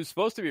Samuels, who's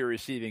supposed to be a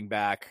receiving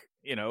back,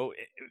 not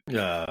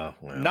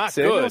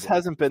Samuels good.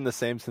 hasn't been the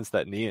same since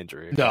that knee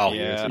injury. No,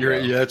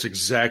 that's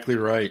exactly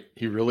right.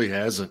 He really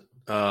hasn't.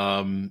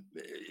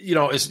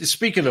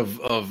 Speaking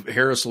of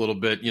Harris a little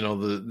bit,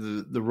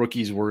 the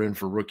rookies were in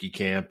for rookie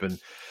camp, and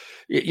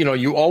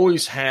you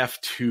always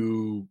have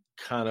to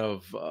kind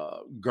of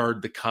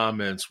guard the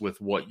comments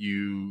with what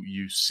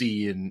you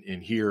see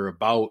and hear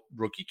about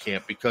rookie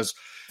camp, because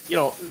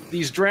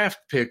these draft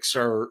picks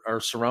are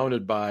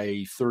surrounded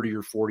by 30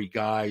 or 40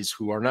 guys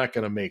who are not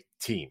going to make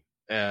the team.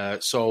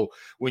 So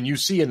when you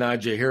see a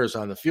Najee Harris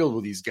on the field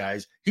with these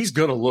guys, he's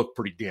going to look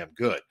pretty damn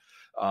good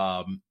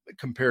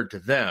compared to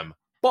them.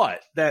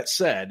 But that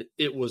said,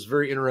 it was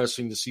very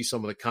interesting to see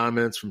some of the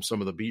comments from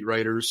some of the beat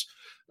writers,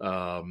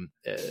 at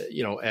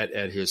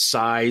his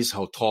size,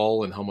 how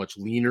tall and how much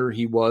leaner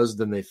he was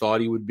than they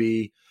thought he would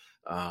be,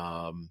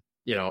 and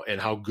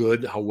how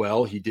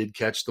well he did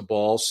catch the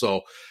ball.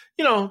 So,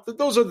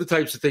 those are the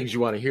types of things you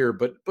want to hear.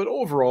 But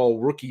overall,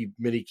 rookie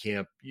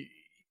minicamp,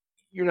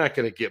 you're not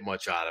going to get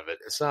much out of it.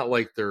 It's not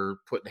like they're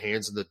putting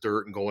hands in the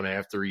dirt and going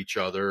after each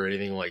other or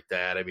anything like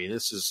that. I mean,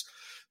 this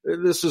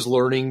is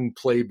learning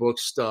playbook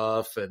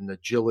stuff and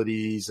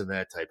agilities and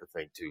that type of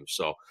thing too.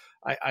 So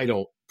I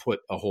don't put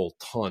a whole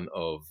ton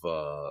of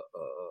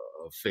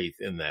faith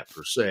in that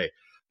per se.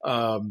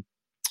 No,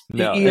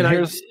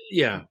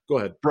 Ian, go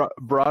ahead.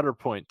 Broader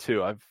point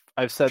too.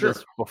 I've said Sure.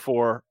 this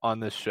before on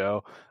this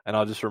show, and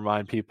I'll just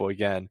remind people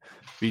again.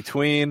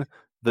 Between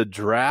the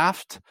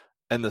draft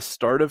and the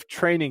start of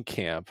training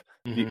camp,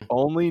 the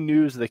only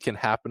news that can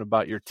happen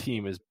about your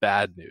team is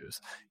bad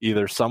news.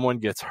 Either someone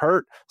gets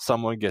hurt,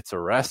 someone gets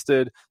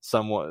arrested,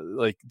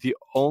 the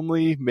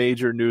only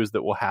major news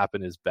that will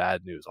happen is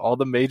bad news. All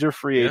the major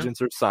free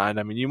agents are signed.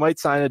 I mean, you might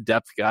sign a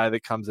depth guy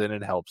that comes in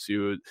and helps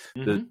you,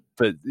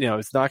 but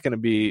it's not going to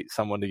be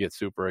someone to get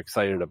super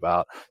excited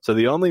about. So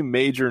the only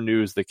major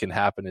news that can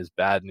happen is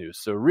bad news.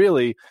 So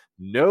really,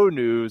 no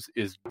news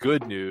is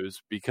good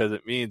news because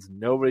it means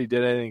nobody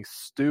did anything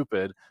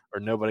stupid or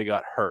nobody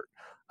got hurt.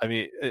 I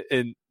mean,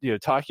 and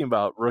talking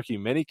about rookie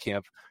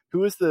minicamp, who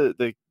was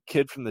the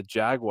kid from the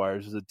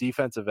Jaguars? Was a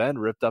defensive end,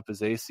 ripped up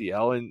his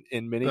ACL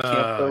in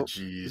minicamp. Oh,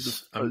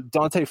 jeez.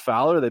 Dante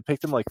Fowler. They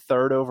picked him like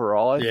 3rd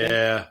overall. I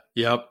think.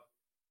 Yep.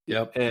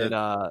 And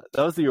that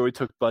was the year we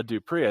took Bud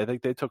Dupree. I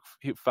think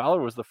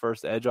Fowler was the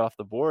first edge off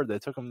the board. They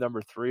took him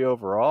number 3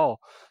 overall.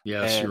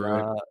 Yes, and, you're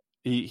right.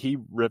 He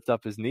ripped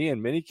up his knee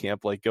in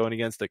minicamp, like going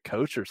against a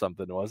coach or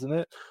something, wasn't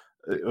it?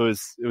 It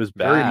was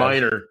bad. Very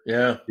minor.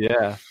 Yeah.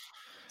 Yeah.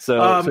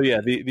 So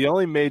yeah, the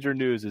only major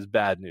news is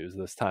bad news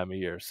this time of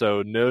year.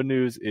 So no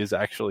news is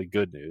actually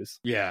good news.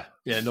 Yeah.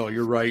 No,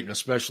 you're right, and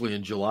especially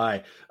in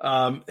July.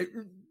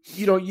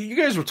 You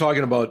guys were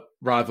talking about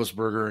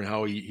Roethlisberger and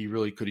how he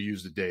really could have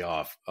used a day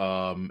off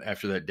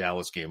after that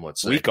Dallas game.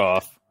 Let's say week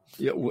off.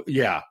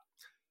 Yeah.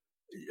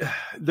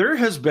 There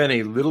has been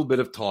a little bit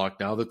of talk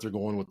now that they're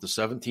going with the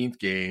 17th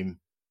game,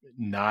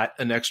 not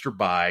an extra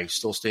bye,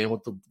 still staying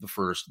with the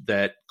first,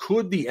 that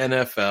could the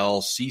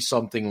NFL see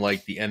something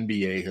like the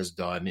NBA has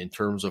done in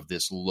terms of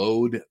this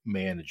load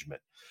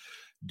management?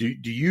 Do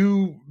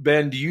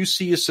you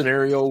see a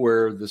scenario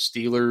where the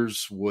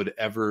Steelers would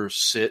ever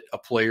sit a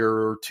player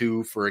or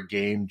two for a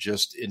game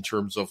just in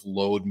terms of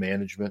load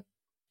management?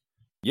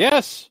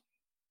 Yes.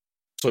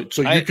 So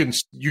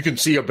you can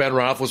see a Ben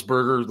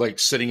Roethlisberger like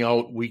sitting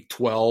out week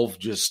 12,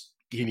 just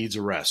he needs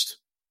a rest.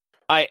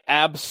 I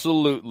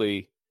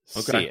absolutely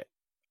see it.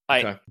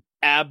 I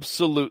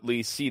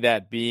absolutely see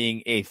that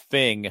being a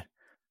thing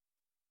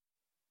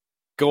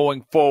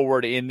going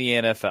forward in the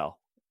NFL.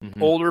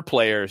 Mm-hmm. Older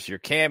players, your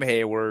Cam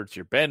Haywards,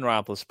 your Ben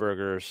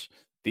Roethlisbergers,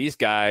 these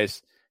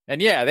guys, and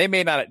yeah, they're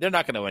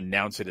not going to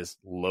announce it as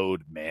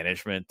load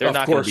management. They're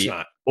not going to be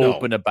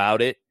open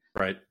about it.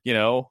 Right.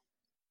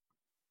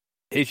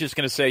 He's just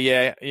going to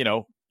say,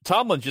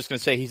 Tomlin's just going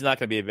to say he's not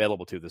going to be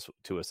available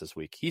to us this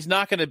week. He's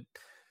not going to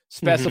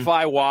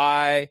specify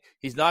why.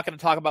 He's not going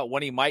to talk about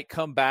when he might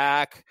come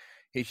back.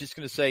 He's just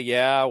going to say,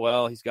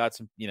 he's got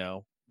some,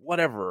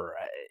 whatever.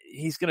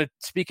 He's going to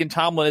speak in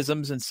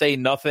Tomlinisms and say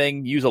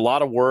nothing, use a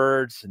lot of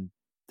words and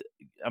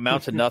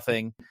amount to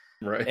nothing.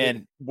 Right.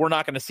 And we're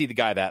not going to see the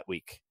guy that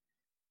week.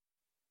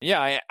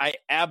 Yeah, I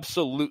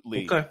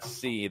absolutely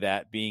see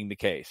that being the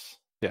case.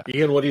 Yeah.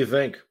 Ian, what do you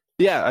think?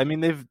 Yeah, I mean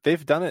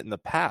they've done it in the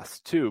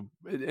past too,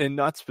 and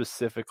not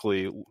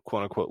specifically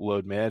quote unquote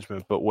load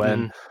management, but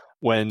when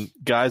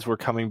guys were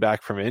coming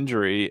back from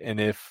injury, and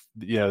if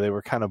they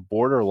were kind of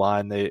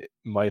borderline, they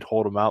might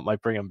hold them out,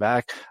 might bring them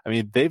back. I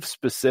mean, they've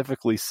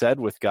specifically said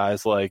with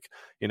guys like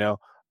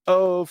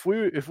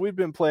if we'd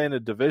been playing a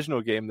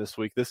divisional game this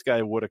week, this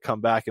guy would have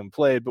come back and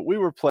played, but we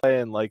were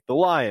playing like the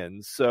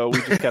Lions, so we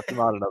just kept him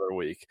out another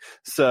week.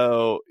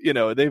 So,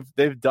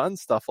 they've done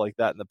stuff like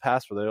that in the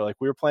past where they're like,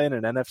 we were playing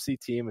an NFC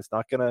team. It's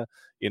not going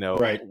to,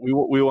 right.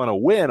 We want to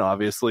win,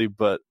 obviously,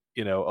 but,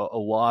 a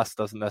loss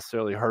doesn't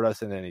necessarily hurt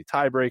us in any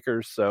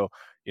tiebreakers. So,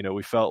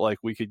 we felt like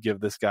we could give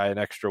this guy an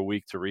extra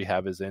week to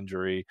rehab his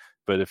injury.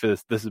 But if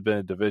this had been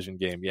a division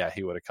game,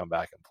 he would have come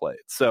back and played.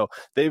 So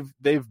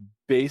they've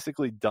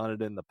basically done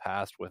it in the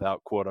past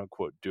without quote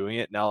unquote doing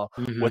it. Now,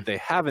 what they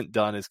haven't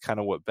done is kind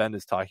of what Ben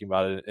is talking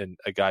about, and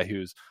a guy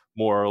who's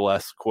more or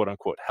less quote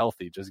unquote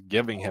healthy, just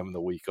giving him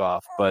the week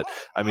off. But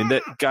I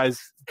mean, guys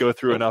go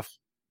through enough.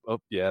 Oh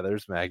yeah,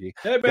 there's Maggie.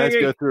 Hey, guys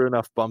go through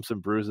enough bumps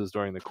and bruises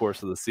during the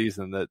course of the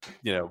season that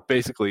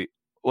basically,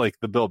 like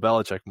the Bill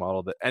Belichick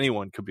model, that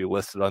anyone could be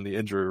listed on the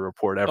injury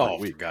report every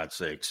week. For God's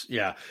sakes.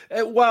 Yeah.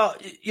 Well,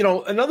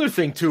 another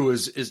thing too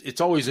is it's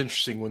always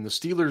interesting when the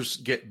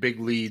Steelers get big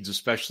leads,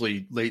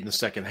 especially late in the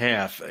second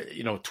half,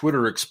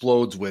 Twitter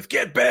explodes with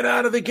get Ben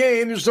out of the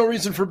game. There's no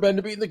reason for Ben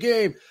to be in the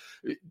game.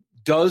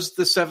 Does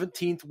the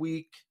 17th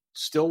week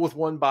still with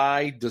one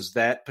bye, does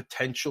that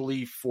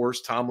potentially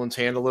force Tomlin's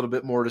hand a little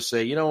bit more to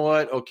say, you know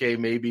what? Okay,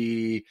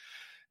 maybe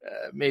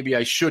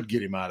I should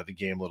get him out of the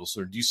game a little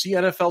sooner. Do you see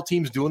NFL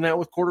teams doing that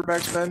with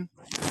quarterbacks, Ben?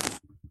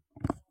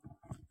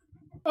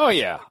 Oh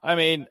yeah, I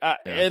mean,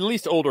 at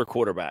least older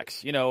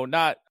quarterbacks.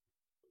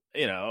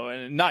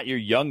 Not your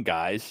young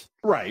guys.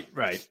 Right.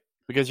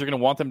 Because you're going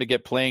to want them to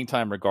get playing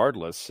time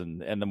regardless,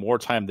 and the more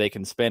time they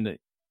can spend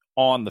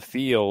on the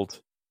field,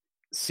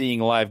 seeing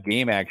live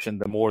game action,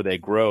 the more they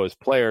grow as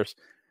players.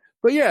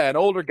 But yeah, an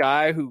older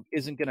guy who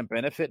isn't going to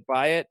benefit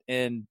by it,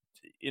 and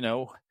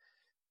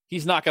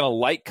he's not going to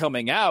like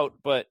coming out,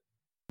 but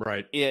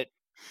right, it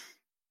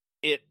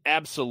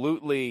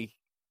absolutely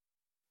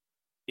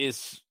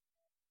is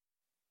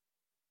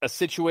a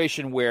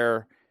situation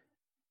where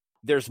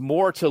there's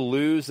more to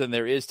lose than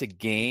there is to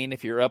gain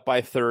if you're up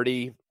by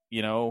 30,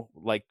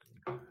 like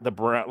the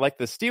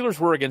Steelers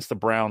were against the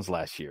Browns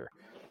last year.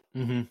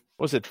 Mm-hmm.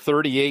 Was it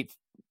 38-3?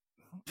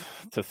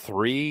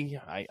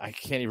 I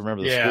can't even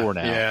remember the score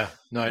now. Yeah.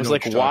 No, I was know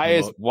like,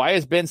 why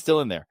is Ben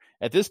still in there?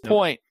 At this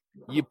point,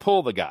 you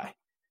pull the guy,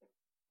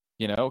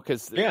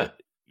 because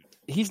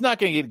he's not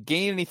going to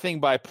gain anything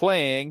by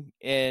playing,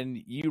 and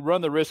you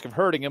run the risk of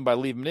hurting him by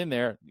leaving him in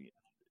there.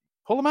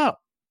 Pull him out.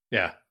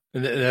 Yeah.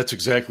 And that's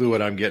exactly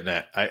what I'm getting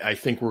at. I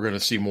think we're going to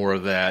see more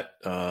of that.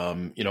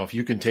 If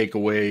you can take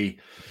away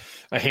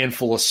a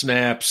handful of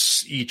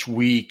snaps each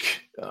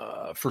week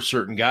for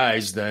certain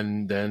guys,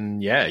 then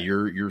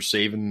you're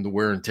saving the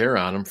wear and tear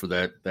on them for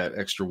that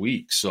extra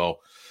week. So,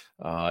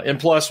 and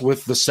plus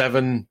with the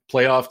 7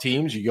 playoff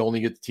teams, you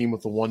only get the team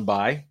with the 1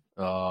 bye.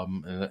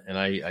 And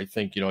I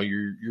think,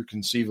 you're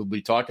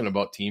conceivably talking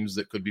about teams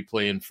that could be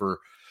playing for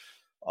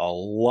a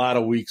lot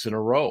of weeks in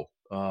a row.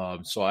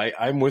 So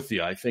I'm with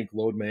you. I think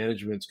load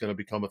management is going to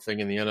become a thing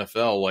in the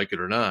NFL, like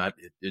it or not.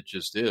 It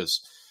just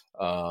is.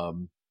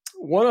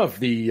 One of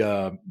the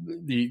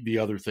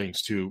other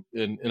things too,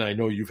 and I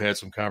know you've had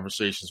some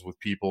conversations with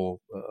people,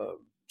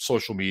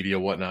 social media,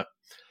 whatnot.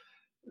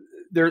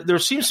 There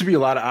seems to be a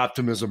lot of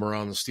optimism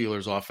around the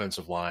Steelers'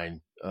 offensive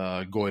line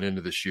going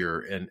into this year,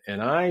 and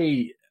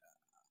I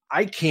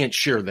can't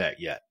share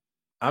that yet.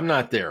 I'm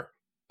not there.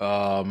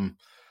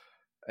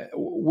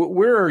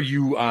 Where are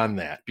you on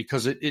that?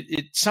 Because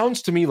it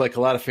sounds to me like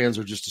a lot of fans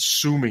are just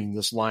assuming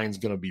this line's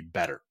going to be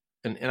better,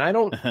 and I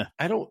don't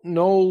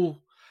know.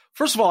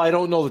 First of all, I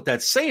don't know that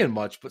that's saying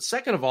much, but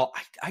second of all,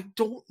 I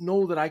don't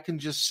know that I can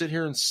just sit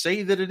here and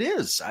say that it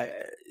is.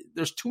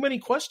 There's too many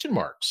question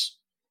marks.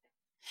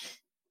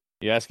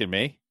 You asking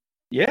me?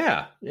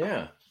 Yeah.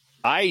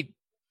 I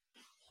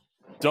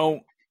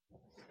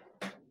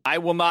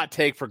will not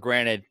take for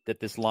granted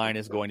that this line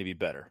is going to be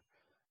better.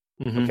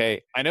 Mm-hmm.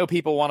 Okay. I know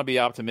people want to be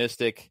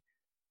optimistic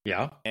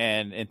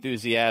and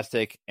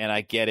enthusiastic, and I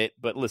get it.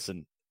 But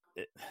listen,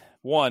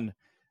 one,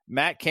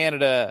 Matt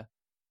Canada,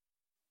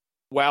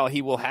 while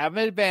he will have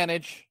an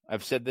advantage,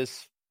 I've said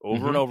this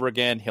over and over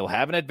again, he'll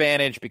have an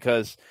advantage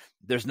because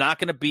there's not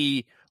going to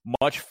be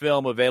much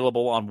film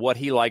available on what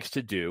he likes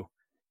to do.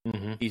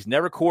 Mm-hmm. He's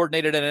never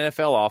coordinated an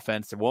NFL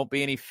offense. There won't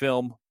be any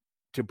film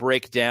to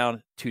break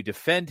down to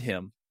defend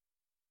him.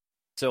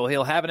 So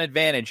he'll have an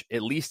advantage,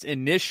 at least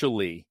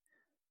initially.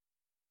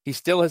 He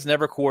still has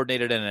never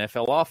coordinated an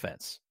NFL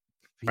offense.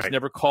 He's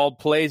never called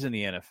plays in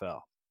the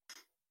NFL.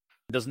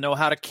 He doesn't know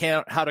how to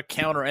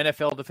counter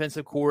NFL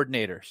defensive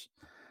coordinators.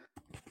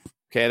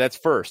 Okay, that's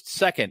first.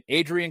 Second,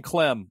 Adrian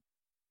Clem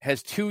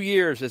has 2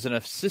 years as an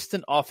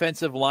assistant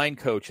offensive line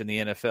coach in the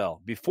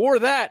NFL. Before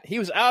that, he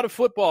was out of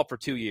football for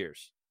 2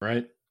 years.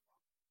 Right.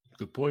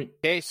 Good point.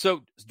 Okay,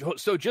 so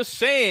just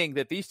saying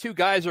that these two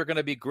guys are going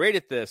to be great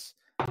at this,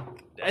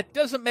 that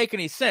doesn't make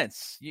any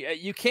sense.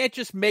 You can't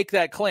just make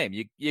that claim.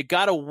 You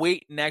got to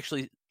wait and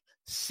actually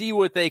see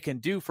what they can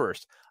do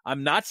first.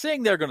 I'm not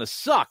saying they're going to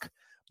suck,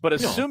 but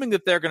assuming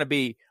that they're going to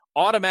be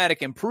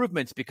automatic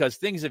improvements because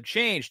things have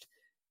changed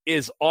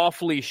is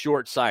awfully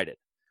short-sighted.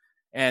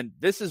 And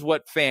this is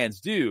what fans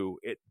do.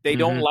 They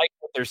don't like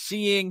what they're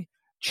seeing,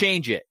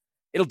 change it.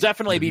 It'll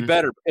definitely be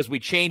better because we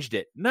changed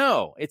it.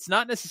 No, it's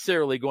not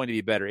necessarily going to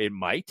be better. It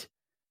might,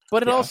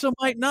 but it also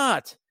might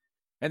not.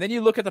 And then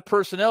you look at the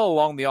personnel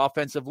along the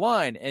offensive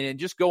line and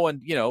just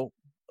going,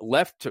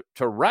 left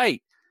to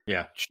right.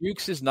 Yeah.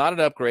 Chukes is not an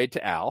upgrade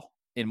to Al,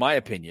 in my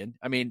opinion.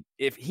 I mean,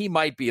 if he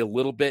might be a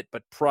little bit,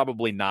 but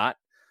probably not.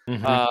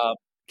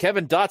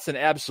 Kevin Dotson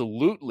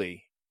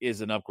absolutely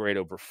is an upgrade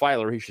over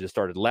Filer. He should have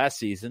started last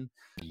season.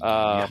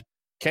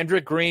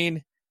 Kendrick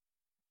Green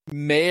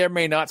may or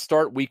may not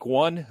start week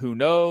 1. Who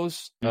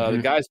knows? The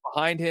guys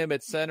behind him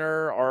at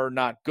center are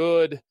not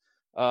good.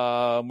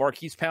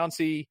 Marquise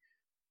Pouncey,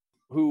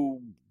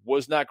 who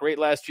was not great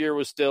last year,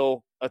 was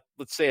still,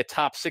 let's say, a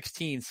top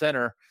 16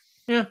 center.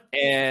 Yeah.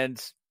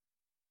 And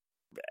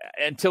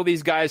until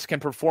these guys can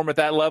perform at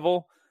that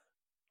level,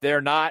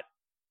 they're not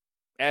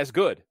as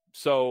good.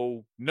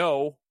 So,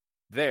 no,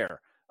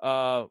 there.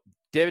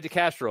 David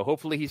DeCastro,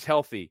 hopefully he's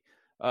healthy.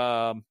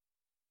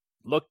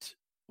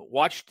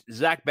 Watched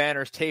Zach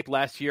Banner's tape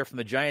last year from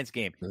the Giants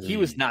game. He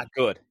was not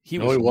good. He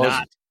was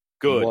not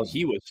good.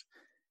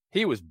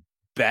 He was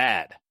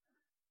bad.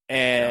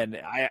 And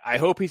I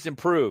hope he's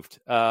improved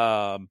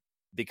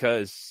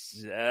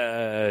because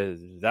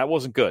that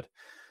wasn't good.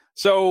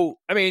 So,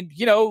 I mean,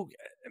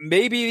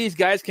 maybe these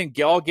guys can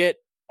all get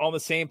on the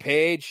same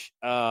page.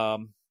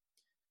 Last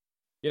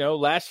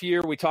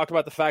year we talked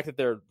about the fact that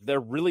there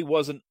really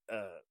wasn't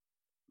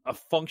a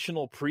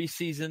functional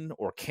preseason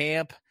or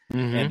camp,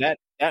 and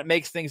that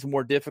makes things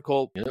more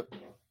difficult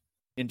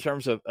in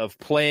terms of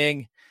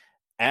playing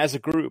as a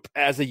group,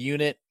 as a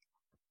unit,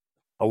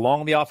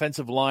 along the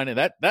offensive line.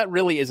 And that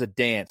really is a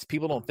dance.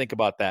 People don't think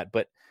about that,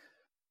 but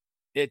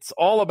it's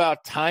all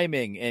about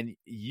timing and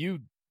you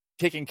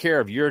taking care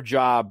of your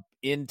job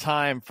in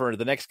time for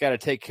the next guy to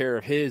take care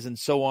of his, and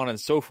so on and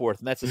so forth.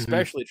 And that's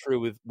especially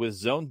true with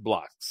zone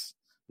blocks,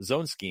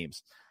 zone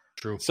schemes.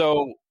 True.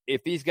 So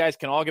if these guys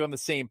can all get on the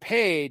same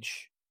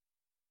page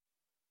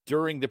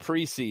during the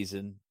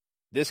preseason,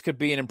 this could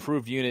be an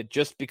improved unit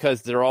just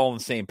because they're all on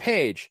the same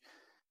page.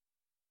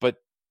 But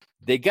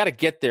they got to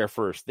get there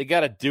first. They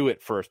got to do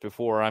it first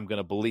before I'm going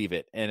to believe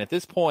it. And at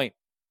this point,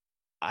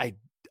 I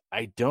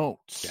don't.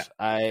 Yeah.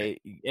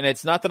 And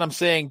it's not that I'm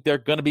saying they're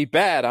going to be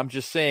bad. I'm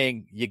just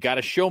saying you got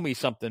to show me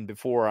something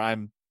before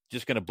I'm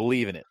just going to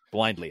believe in it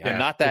blindly. Yeah, I'm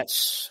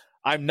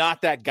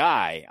not that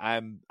guy.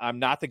 I'm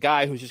not the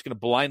guy who's just going to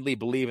blindly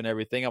believe in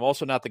everything. I'm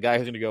also not the guy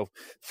who's going to go,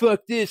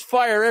 fuck this,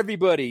 fire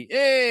everybody.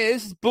 Hey,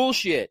 this is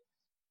bullshit.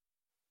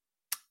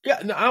 Yeah,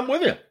 no, I'm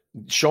with you.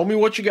 Show me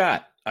what you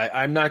got.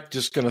 I'm not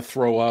just going to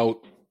throw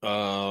out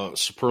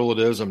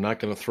superlatives. I'm not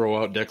going to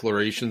throw out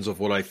declarations of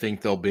what I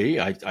think they'll be.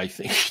 I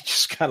think you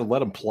just got to let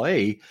them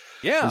play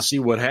and see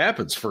what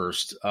happens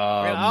first.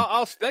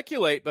 I'll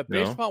speculate, but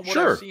based upon what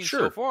I've seen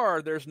so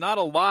far, there's not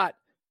a lot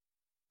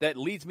that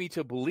leads me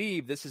to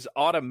believe this is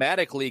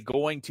automatically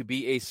going to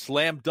be a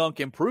slam dunk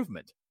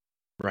improvement.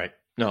 Right.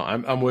 No,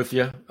 I'm with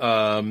you.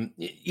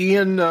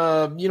 Ian,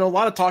 a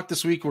lot of talk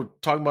this week. We're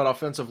talking about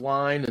offensive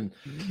line and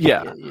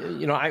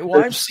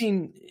I've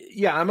seen,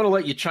 I'm going to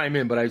let you chime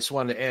in, but I just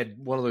wanted to add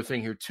one other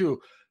thing here too.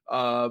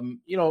 Some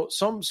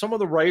of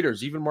the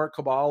writers, even Mark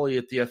Cabali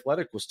at The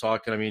Athletic was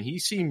talking. I mean, he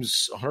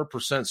seems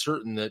 100%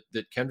 certain that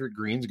Kendrick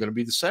Green's going to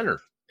be the center.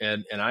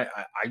 And I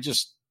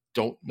just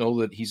don't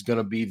know that he's going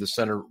to be the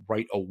center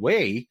right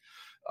away.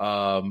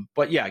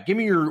 But yeah, give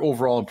me your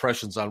overall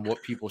impressions on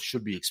what people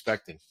should be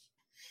expecting.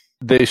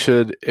 They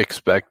should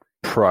expect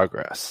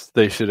progress.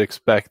 They should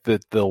expect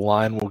that the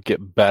line will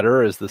get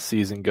better as the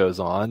season goes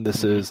on.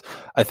 This is,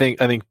 I think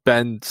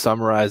Ben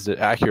summarized it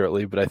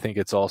accurately, but I think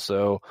it's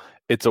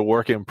a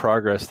work in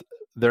progress.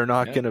 They're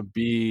not going to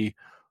be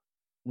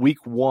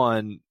week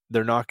one.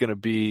 They're not going to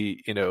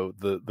be,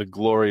 the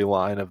glory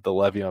line of the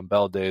Le'Veon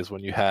Bell days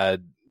when you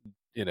had,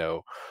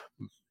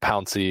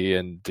 Pouncey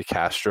and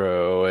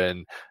DeCastro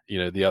and,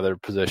 the other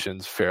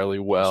positions fairly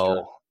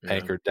well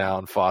anchored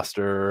down.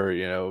 Foster,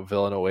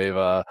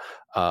 Villanueva,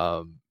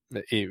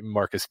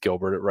 Marcus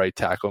Gilbert at right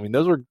tackle. I mean,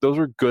 those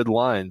were good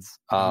lines.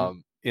 I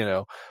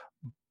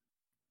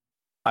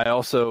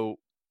also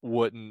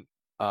wouldn't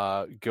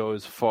go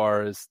as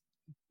far as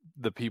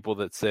the people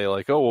that say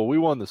like, oh, well, we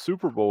won the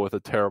Super Bowl with a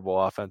terrible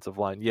offensive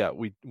line. Yeah,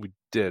 we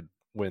did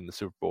win the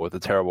Super Bowl with a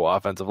terrible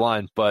offensive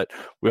line, but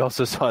we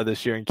also saw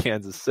this year in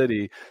Kansas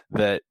City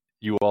that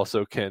you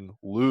also can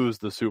lose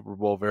the Super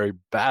Bowl very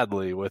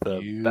badly with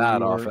a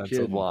bad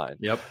offensive line.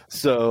 Yep.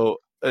 So,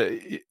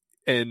 look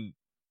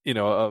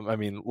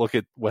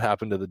at what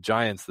happened to the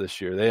Giants this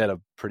year. They had a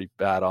pretty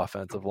bad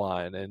offensive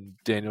line, and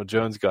Daniel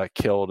Jones got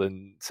killed,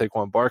 and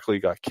Saquon Barkley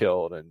got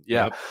killed, and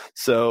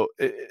So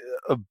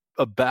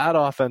a bad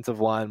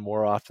offensive line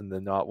more often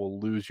than not will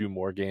lose you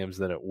more games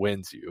than it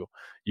wins you.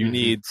 You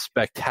need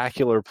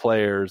spectacular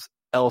players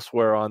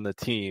elsewhere on the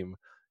team,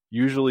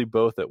 usually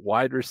both at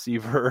wide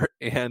receiver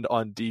and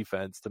on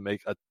defense, to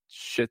make a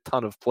shit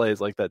ton of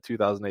plays like that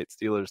 2008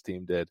 Steelers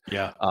team did.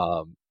 Yeah.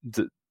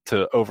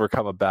 To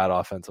overcome a bad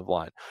offensive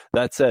line.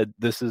 That said,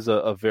 this is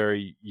a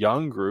very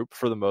young group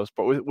for the most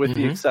part, with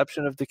the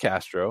exception of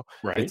DeCastro.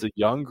 Right. It's a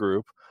young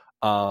group,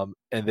 and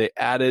they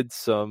added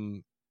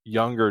some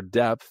younger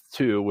depth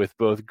too with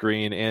both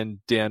Green and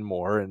Dan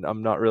Moore. And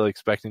I'm not really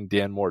expecting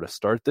Dan Moore to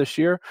start this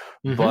year,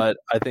 but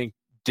I think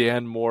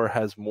Dan Moore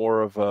has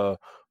more of a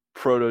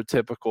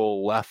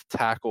prototypical left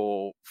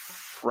tackle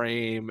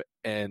frame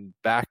and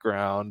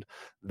background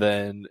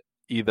than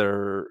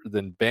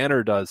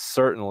Banner does,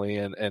 certainly,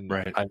 and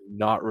I'm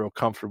not real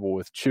comfortable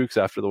with Chooks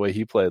after the way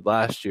he played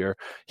last year.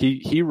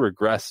 He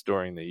regressed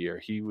during the year.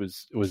 He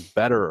was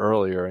better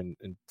earlier and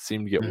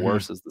seemed to get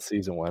worse as the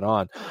season went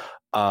on.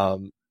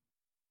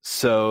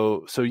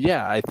 So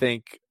yeah, I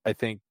think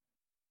I'm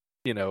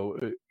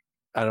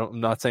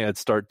not saying I'd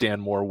start Dan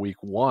Moore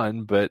week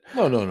one, but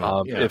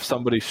no. If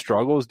somebody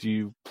struggles, do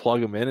you plug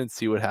them in and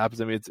see what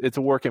happens? I mean, it's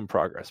a work in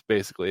progress.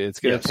 Basically,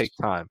 it's going to take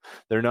time.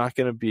 They're not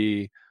going to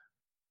be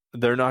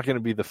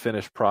the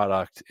finished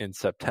product in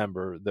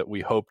September that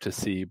we hope to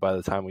see by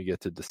the time we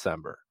get to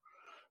December.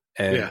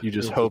 And you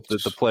just hope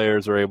that the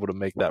players are able to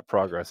make that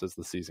progress as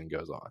the season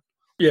goes on.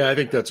 Yeah, I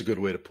think that's a good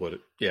way to put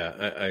it.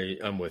 Yeah,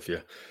 I'm with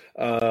you.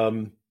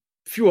 A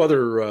few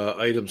other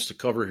items to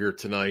cover here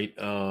tonight.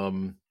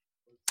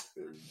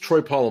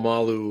 Troy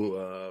Polamalu,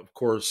 of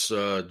course,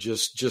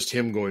 just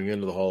him going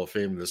into the Hall of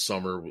Fame this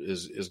summer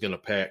is going to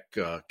pack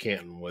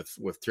Canton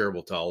with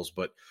terrible towels.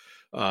 But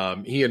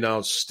he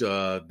announced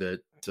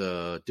that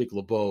Dick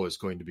LeBeau is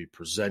going to be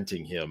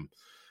presenting him.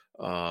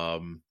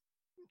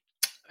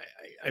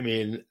 I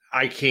mean,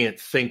 I can't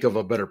think of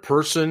a better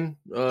person,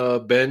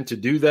 Ben, to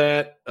do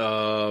that.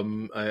 I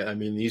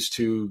mean, these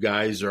two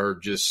guys are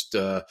just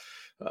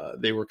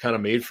they were kind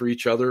of made for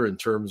each other in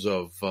terms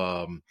of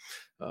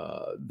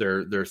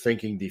their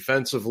thinking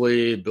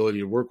defensively, ability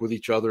to work with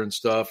each other and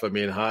stuff. I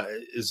mean,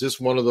 is this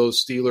one of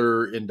those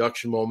Steeler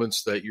induction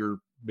moments that you're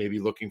maybe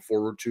looking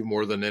forward to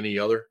more than any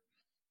other?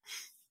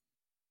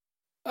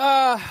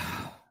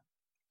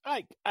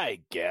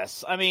 I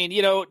guess. I mean,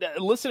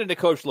 listening to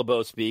Coach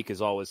LeBeau speak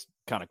is always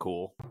kind of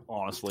cool,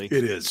 honestly.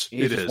 It is.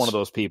 He's just one of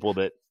those people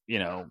that,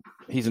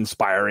 he's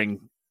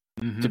inspiring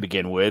to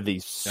begin with.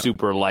 He's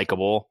super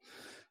likable.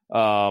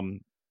 I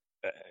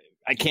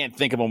can't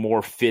think of a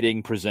more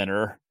fitting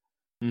presenter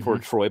for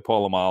Troy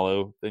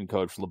Polamalu than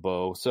Coach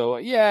LeBeau. So,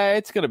 yeah,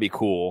 it's going to be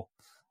cool.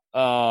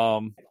 I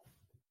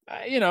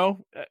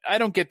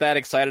don't get that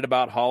excited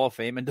about Hall of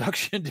Fame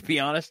induction, to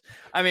be honest.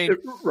 I mean,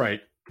 right.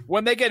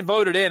 When they get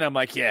voted in, I'm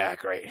like, yeah,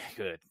 great,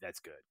 good,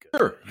 that's good.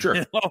 Sure.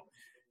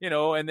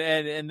 And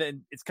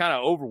then it's kind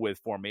of over with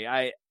for me.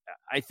 I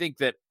think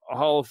that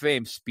Hall of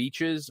Fame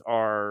speeches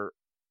are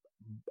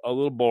a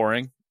little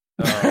boring,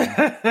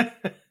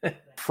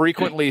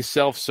 frequently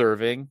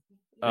self-serving,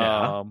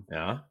 and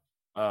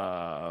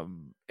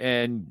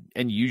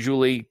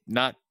usually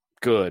not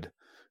good.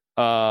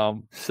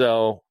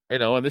 So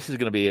and this is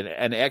going to be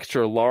an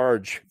extra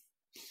large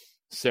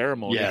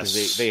ceremony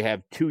because they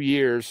have 2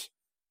 years.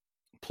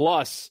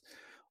 Plus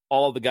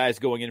all the guys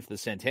going in for the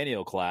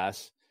Centennial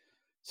class.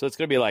 So it's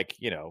going to be like,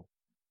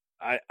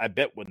 I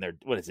bet when they're,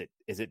 what is it?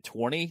 Is it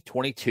 20,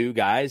 22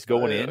 guys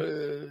going in?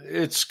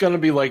 It's going to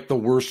be like the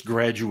worst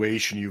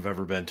graduation you've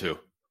ever been to.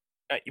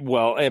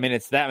 Well, I mean,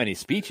 it's that many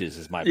speeches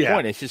is my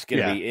point. It's just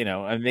going to be,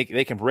 I mean,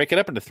 they can break it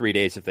up into 3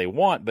 days if they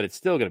want, but it's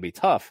still going to be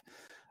tough.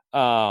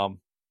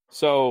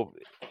 So,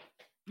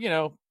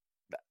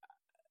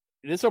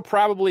 this will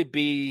probably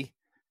be,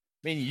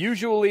 I mean,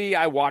 usually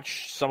I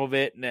watch some of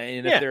it,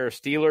 and if there are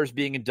Steelers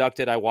being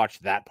inducted, I watch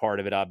that part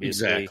of it,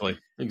 obviously.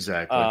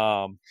 Exactly.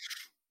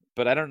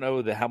 But I don't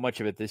know how much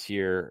of it this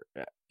year.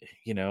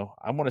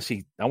 I want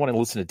to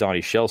listen to Donnie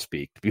Shell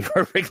speak, to be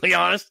perfectly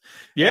honest.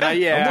 Yeah,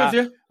 I'm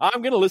with you.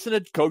 I'm going to listen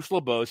to Coach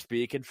LeBeau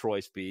speak and Troy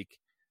speak,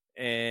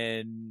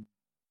 and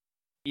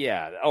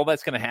all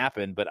that's going to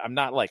happen. But I'm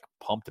not like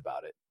pumped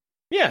about it.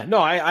 Yeah, no,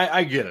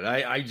 I get it.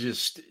 I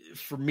just,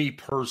 for me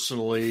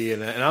personally,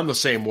 and I'm the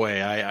same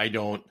way. I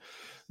don't,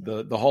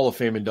 the Hall of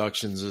Fame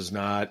inductions is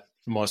not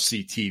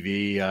must-see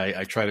TV.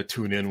 I try to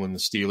tune in when the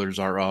Steelers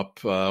are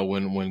up,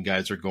 when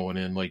guys are going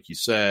in, like you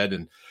said.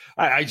 And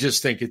I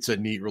just think it's a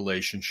neat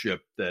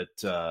relationship that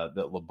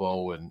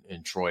LeBeau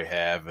and Troy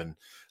have. And,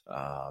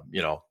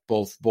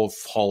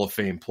 both Hall of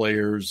Fame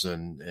players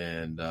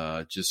and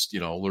just,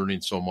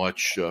 learning so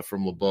much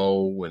from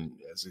LeBeau and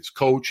as his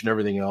coach and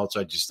everything else.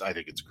 I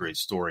think it's a great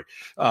story.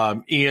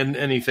 Ian,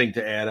 anything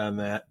to add on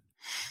that?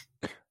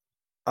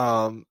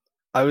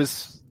 I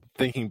was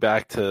thinking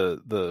back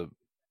to the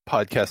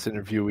podcast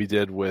interview we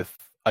did with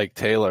Ike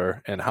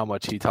Taylor and how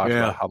much he talked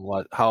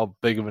about how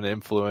big of an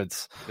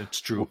influence it's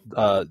true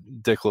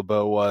Dick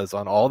LeBeau was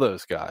on all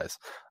those guys.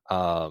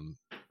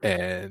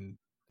 And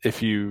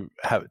if you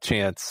have a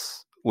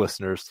chance,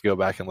 listeners, to go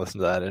back and listen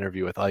to that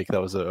interview with Ike,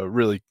 that was a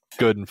really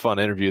good and fun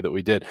interview that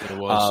we did. It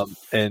was.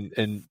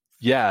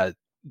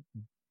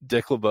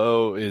 Dick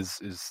LeBeau is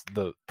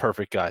the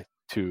perfect guy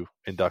to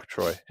induct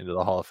Troy into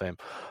the Hall of Fame.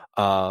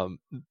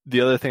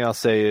 The other thing I'll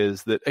say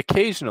is that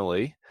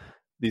occasionally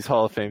these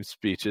Hall of Fame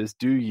speeches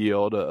do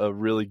yield a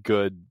really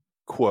good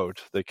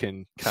quote that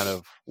can kind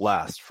of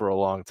last for a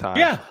long time.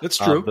 Yeah, that's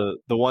true.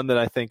 The one that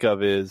I think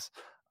of is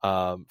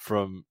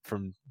from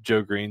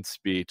Joe Green's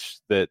speech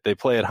that they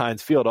play at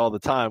Heinz Field all the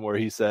time, where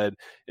he said,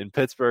 in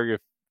Pittsburgh,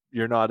 if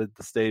you're not at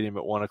the stadium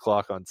at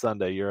 1:00 on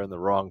Sunday, you're in the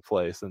wrong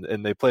place.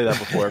 And they play that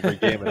before every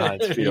game at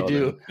Heinz Field.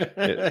 You do.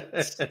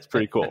 It's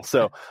pretty cool.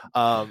 So,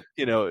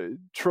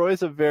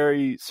 Troy's a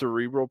very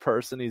cerebral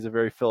person. He's a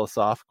very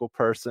philosophical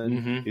person.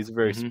 Mm-hmm. He's a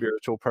very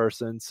spiritual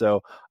person.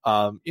 So,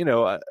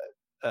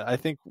 I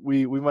think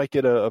we might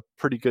get a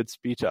pretty good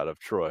speech out of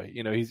Troy.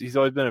 He's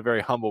always been a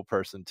very humble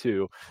person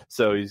too.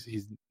 So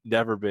he's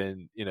never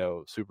been,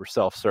 super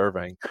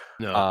self-serving.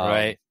 No,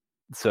 right.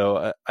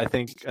 So I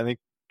think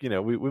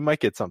we might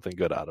get something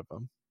good out of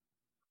him.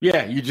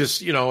 Yeah, you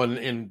just,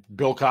 and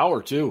Bill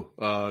Cowher too.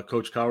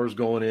 Coach Cowher's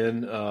going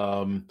in.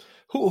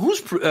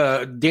 Who's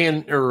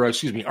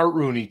Art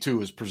Rooney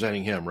too is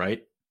presenting him,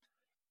 right?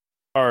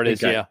 Art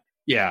is, yeah.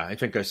 Yeah, I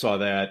think I saw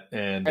that.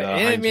 And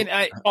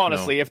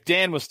honestly, if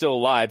Dan was still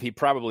alive, he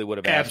probably would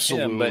have asked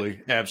him.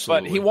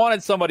 But he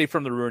wanted somebody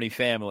from the Rooney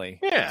family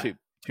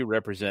to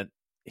represent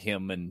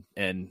him. And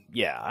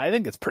I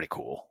think it's pretty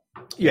cool.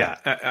 Yeah,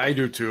 I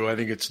do too. I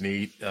think it's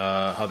neat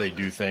how they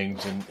do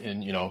things.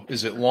 And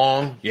is it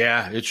long?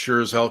 Yeah, it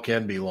sure as hell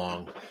can be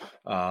long.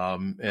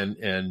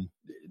 And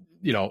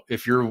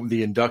if you're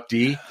the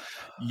inductee,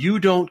 you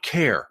don't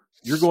care.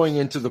 You're going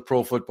into the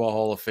Pro Football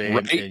Hall of Fame,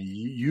 right? And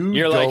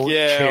you're don't like,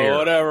 care.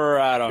 Whatever.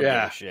 I don't give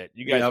a shit.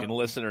 You guys can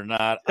listen or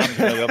not. I'm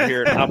going to go up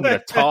here and I'm going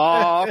to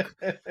talk.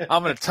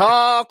 I'm going to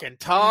talk and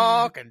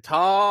talk and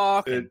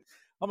talk. And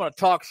I'm going to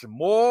talk some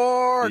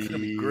more. It's going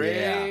to be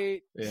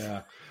great.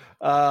 Yeah.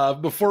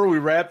 Before we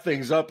wrap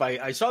things up,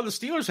 I saw the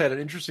Steelers had an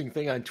interesting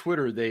thing on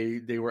Twitter.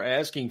 They were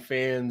asking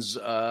fans,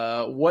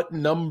 what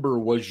number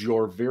was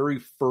your very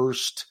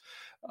first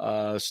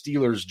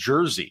Steelers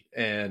jersey?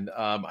 And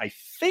I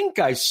think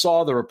I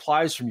saw the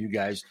replies from you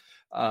guys.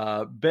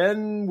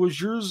 Ben, was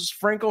yours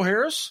Franco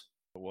Harris?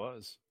 It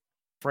was.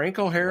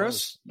 Franco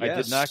Harris. I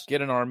did not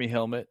get an Army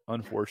helmet,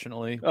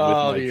 unfortunately, with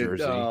Oh, my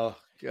jersey. Oh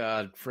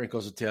God,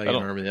 Franco's Italian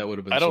Army. That would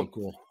have been so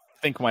cool.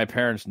 I think my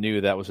parents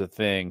knew that was a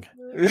thing.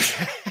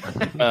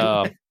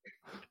 Yeah.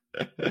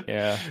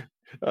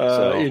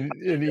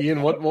 And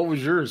Ian, what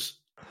was yours?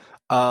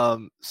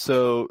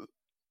 So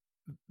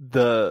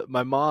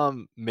my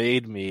mom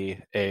made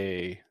me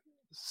a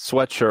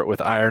sweatshirt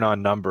with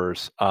iron-on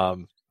numbers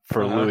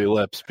for Louis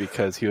Lips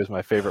because he was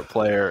my favorite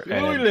player.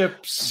 Louis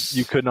Lips.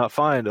 You could not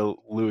find a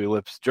Louis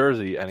Lips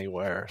jersey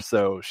anywhere,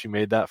 so she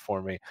made that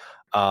for me.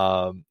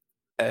 And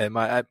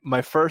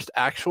my first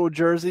actual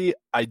jersey,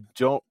 I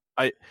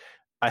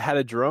had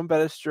a Jerome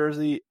Bettis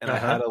jersey and I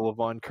had a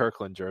Levon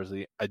Kirkland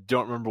jersey. I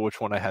don't remember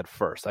which one I had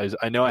first.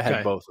 I know I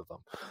had both of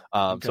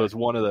them. So it's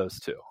one of those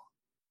two.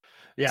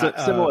 Yeah, it's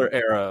a similar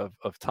era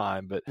of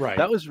time, but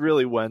that was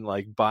really when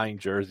like buying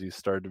jerseys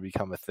started to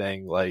become a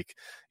thing, like,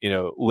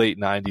 late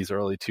 90s,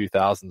 early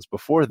 2000s.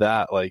 Before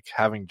that, like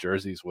having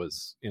jerseys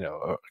was,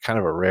 kind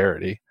of a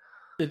rarity.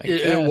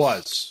 It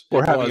was.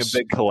 Or having a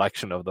big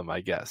collection of them,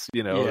 I guess.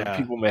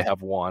 People may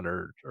have one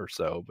or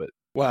so, but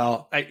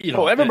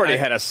everybody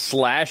had a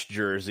Slash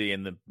jersey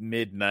in the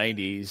mid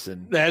 90s,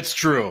 and that's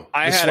true.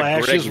 I had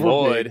a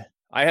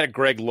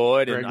Greg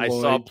Lloyd. And I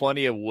saw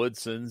plenty of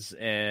Woodsons,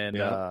 and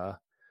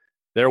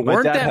there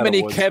weren't that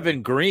many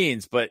Kevin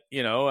Greens, but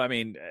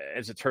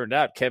as it turned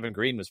out, Kevin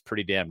Green was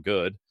pretty damn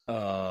good.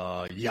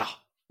 Yeah.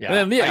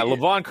 And then,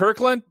 Levon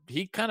Kirkland,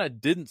 he kind of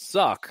didn't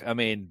suck. I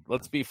mean,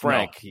 let's be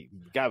frank. The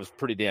guy was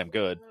pretty damn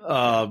good.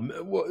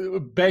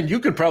 Ben, you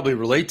could probably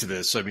relate to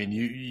this. I mean,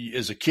 you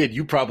as a kid,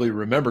 you probably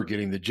remember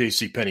getting the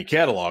JCPenney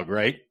catalog,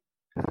 right?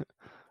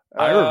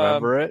 I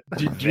remember it.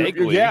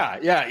 Vaguely.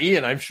 Yeah.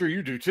 Ian, I'm sure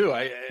you do too.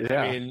 I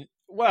mean,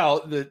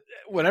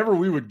 whenever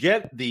we would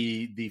get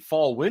the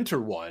fall winter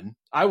one,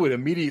 I would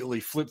immediately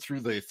flip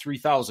through the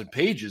 3,000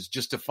 pages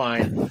just to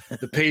find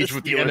the page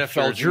with the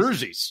NFL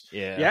jerseys.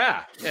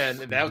 Yeah. And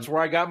that's where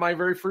I got my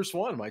very first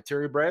one. My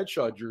Terry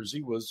Bradshaw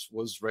jersey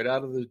was right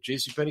out of the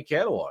JCPenney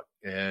catalog.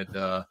 And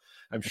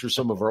I'm sure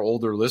some of our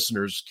older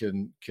listeners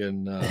can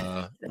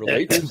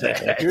relate to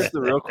that. Here's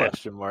the real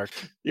question, Mark.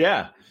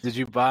 Yeah. Did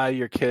you buy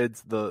your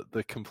kids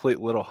the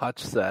complete little Hutch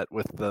set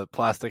with the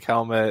plastic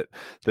helmet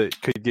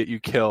that could get you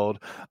killed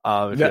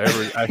if you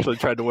ever actually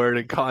tried to wear it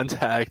in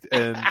contact,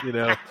 and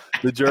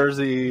the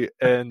jersey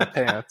and the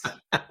pants?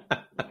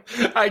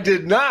 I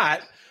did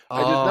not.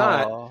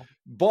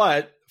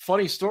 But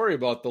funny story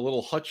about the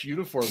little Hutch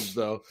uniforms,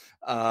 though.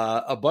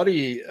 A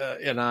buddy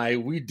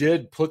and we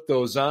did put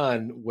those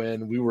on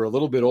when we were a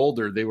little bit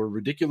older. They were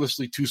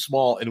ridiculously too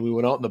small, and we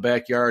went out in the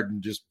backyard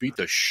and just beat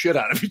the shit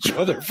out of each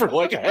other for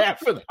like a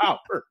half an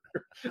hour.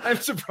 I'm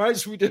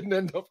surprised we didn't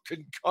end up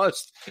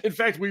concussed. In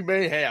fact, we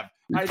may have.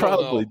 I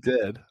probably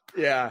did.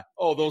 Yeah.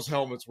 Oh, those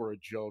helmets were a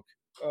joke.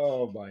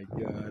 Oh, my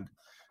God.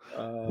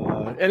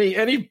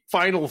 Any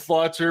final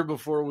thoughts here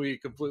before we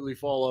completely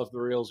fall off the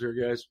rails here,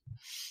 guys?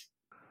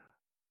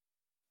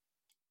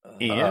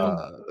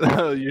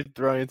 You're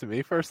throwing it to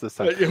me first this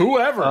time.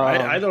 Whoever.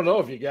 I don't know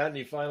if you got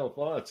any final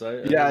thoughts.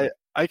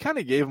 I kind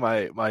of gave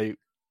my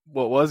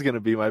what was going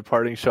to be my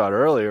parting shot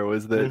earlier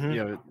was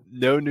that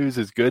no news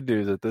is good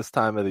news at this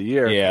time of the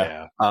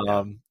year.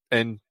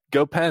 And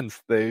go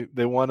Pens. They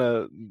won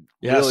a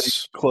really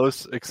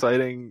close,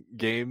 exciting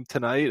game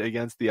tonight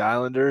against the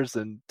Islanders,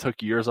 and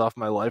took years off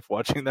my life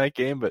watching that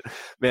game. But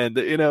man,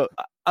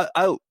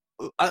 I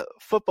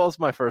football's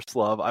my first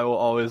love. I will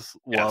always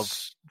love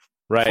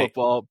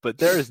football, but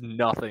there is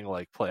nothing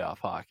like playoff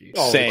hockey.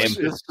 Same.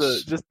 Just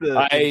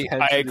the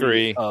I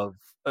agree. Of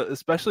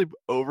especially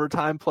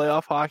overtime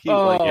playoff hockey.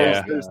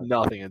 There's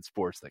nothing in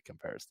sports that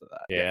compares to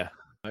that. Yeah,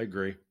 I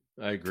agree.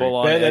 Full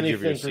on edge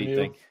of your seat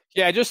thing.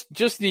 Yeah, just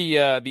the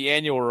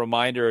annual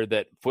reminder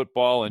that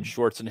football and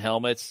shorts and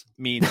helmets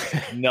means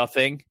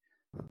nothing.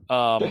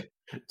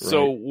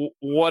 So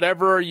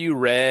whatever you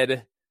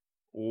read,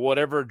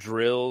 whatever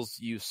drills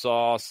you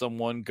saw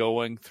someone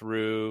going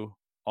through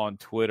on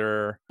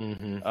Twitter,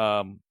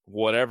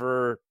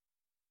 whatever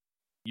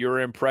your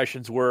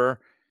impressions were,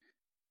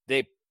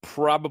 they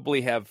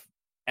probably have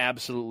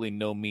absolutely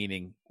no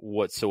meaning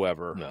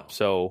whatsoever.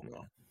 No.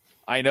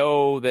 I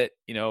know that,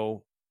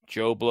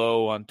 Joe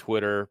Blow on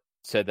Twitter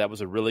said that was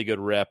a really good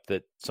rep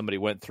that somebody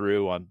went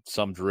through on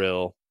some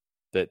drill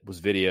that was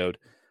videoed.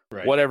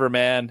 Right. Whatever,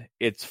 man.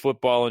 It's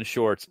football and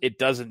shorts. It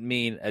doesn't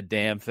mean a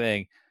damn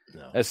thing,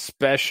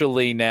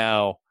 especially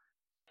now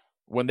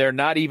when they're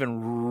not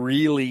even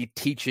really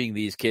teaching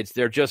these kids.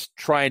 They're just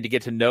trying to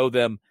get to know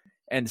them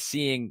and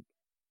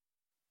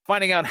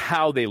finding out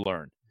how they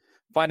learn,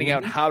 finding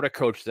out how to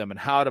coach them and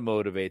how to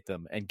motivate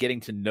them, and getting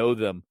to know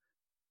them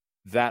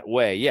that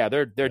way. Yeah,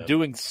 they're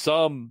doing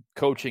some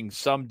coaching,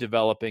 some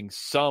developing,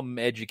 some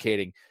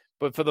educating.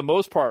 But for the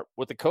most part,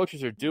 what the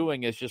coaches are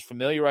doing is just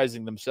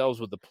familiarizing themselves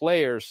with the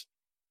players,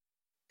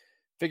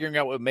 figuring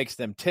out what makes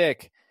them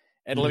tick,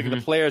 and letting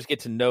the players get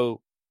to know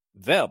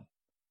them.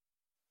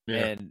 Yeah.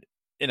 And,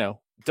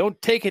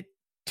 don't take it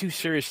too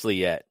seriously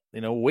yet.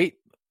 Wait,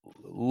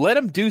 let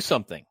them do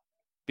something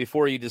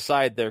before you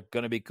decide they're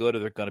going to be good or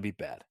they're going to be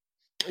bad.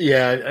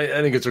 Yeah,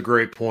 I think it's a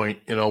great point.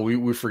 You know,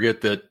 we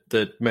forget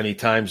that many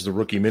times the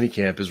rookie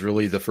minicamp is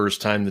really the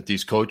first time that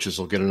these coaches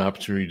will get an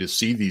opportunity to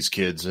see these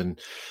kids in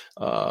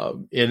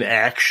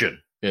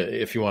action,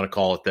 if you want to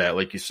call it that.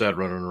 Like you said,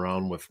 running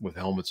around with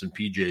helmets and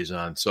PJs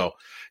on. So,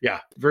 yeah,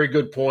 very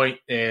good point.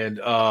 And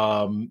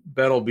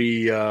Ben will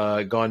be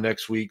gone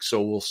next week,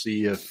 so we'll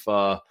see if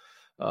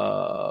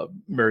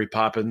Mary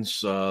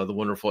Poppins, the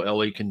wonderful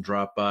Ellie, can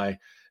drop by.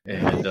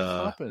 And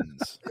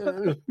Poppins.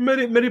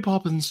 Mary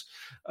Poppins.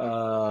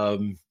 Yeah,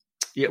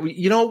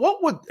 you know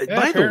what would? Yeah,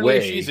 by the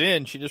way, she's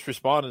in. She just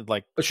responded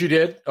like she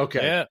did.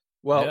 Okay. Yeah.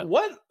 Well, yeah.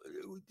 what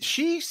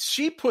she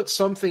put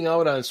something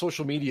out on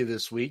social media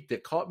this week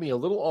that caught me a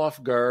little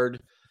off guard.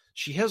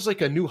 She has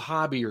like a new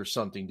hobby or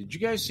something. Did you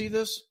guys see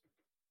this?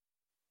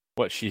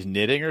 What, she's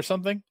knitting or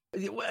something?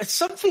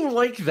 Something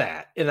like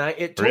that. And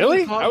it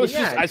really? Totally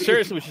I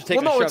seriously was just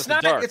taking a shot it's at the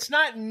not. dark. It's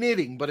not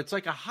knitting, but it's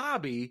like a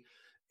hobby.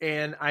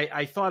 And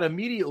I thought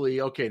immediately,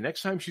 okay,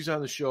 next time she's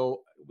on the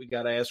show, we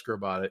got to ask her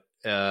about it.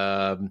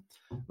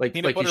 Like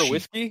peanut butter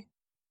whiskey?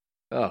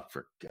 Oh,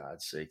 for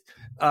God's sake!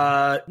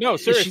 No,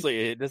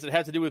 seriously, does it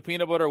have to do with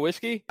peanut butter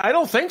whiskey? I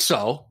don't think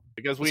so,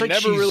 because we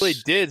never really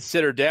did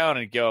sit her down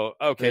and go,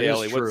 "Okay,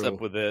 Ellie, what's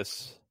up with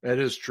this?" That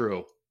is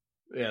true.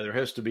 Yeah, there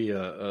has to be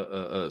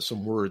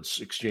some words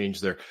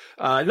exchanged there.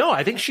 No,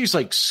 I think she's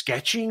like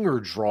sketching or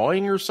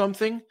drawing or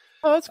something.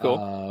 Oh, that's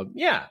cool.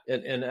 Yeah,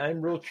 and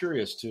I'm real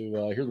curious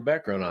to hear the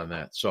background on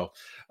that. So,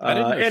 I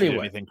didn't know she did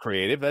anything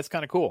creative. That's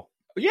kind of cool.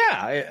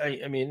 Yeah,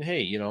 I mean,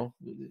 hey, you know,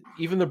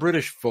 even the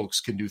British folks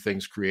can do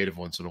things creative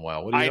once in a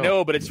while. I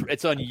know, but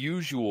it's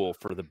unusual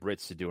for the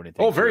Brits to do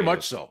anything. Oh, very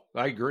much so.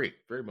 I agree,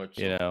 very much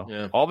so. You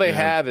know, all they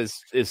have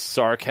is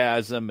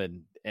sarcasm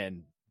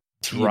and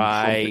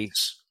dry.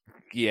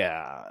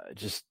 Yeah,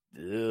 just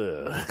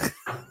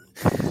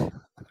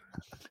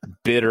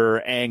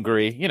bitter,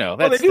 angry. You know,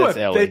 that's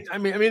Ellie.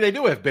 They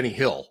do have Benny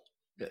Hill.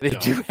 They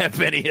do have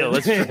Benny Hill.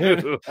 That's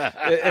true.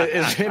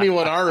 As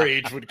anyone our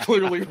age would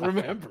clearly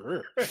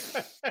remember.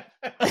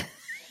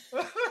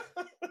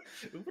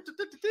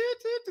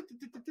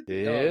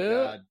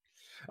 Yeah.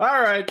 Oh,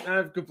 all right,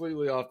 I'm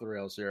completely off the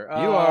rails here.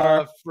 You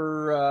are.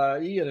 For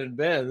Ian and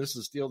Ben, this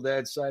is Steel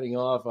Dad signing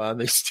off on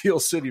the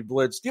Steel City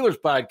Blitz Steelers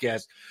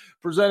podcast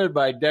presented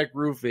by Deck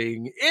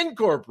Roofing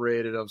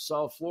Incorporated of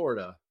South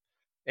Florida.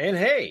 And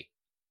hey,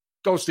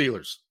 go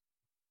Steelers.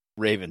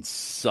 Ravens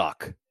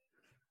suck.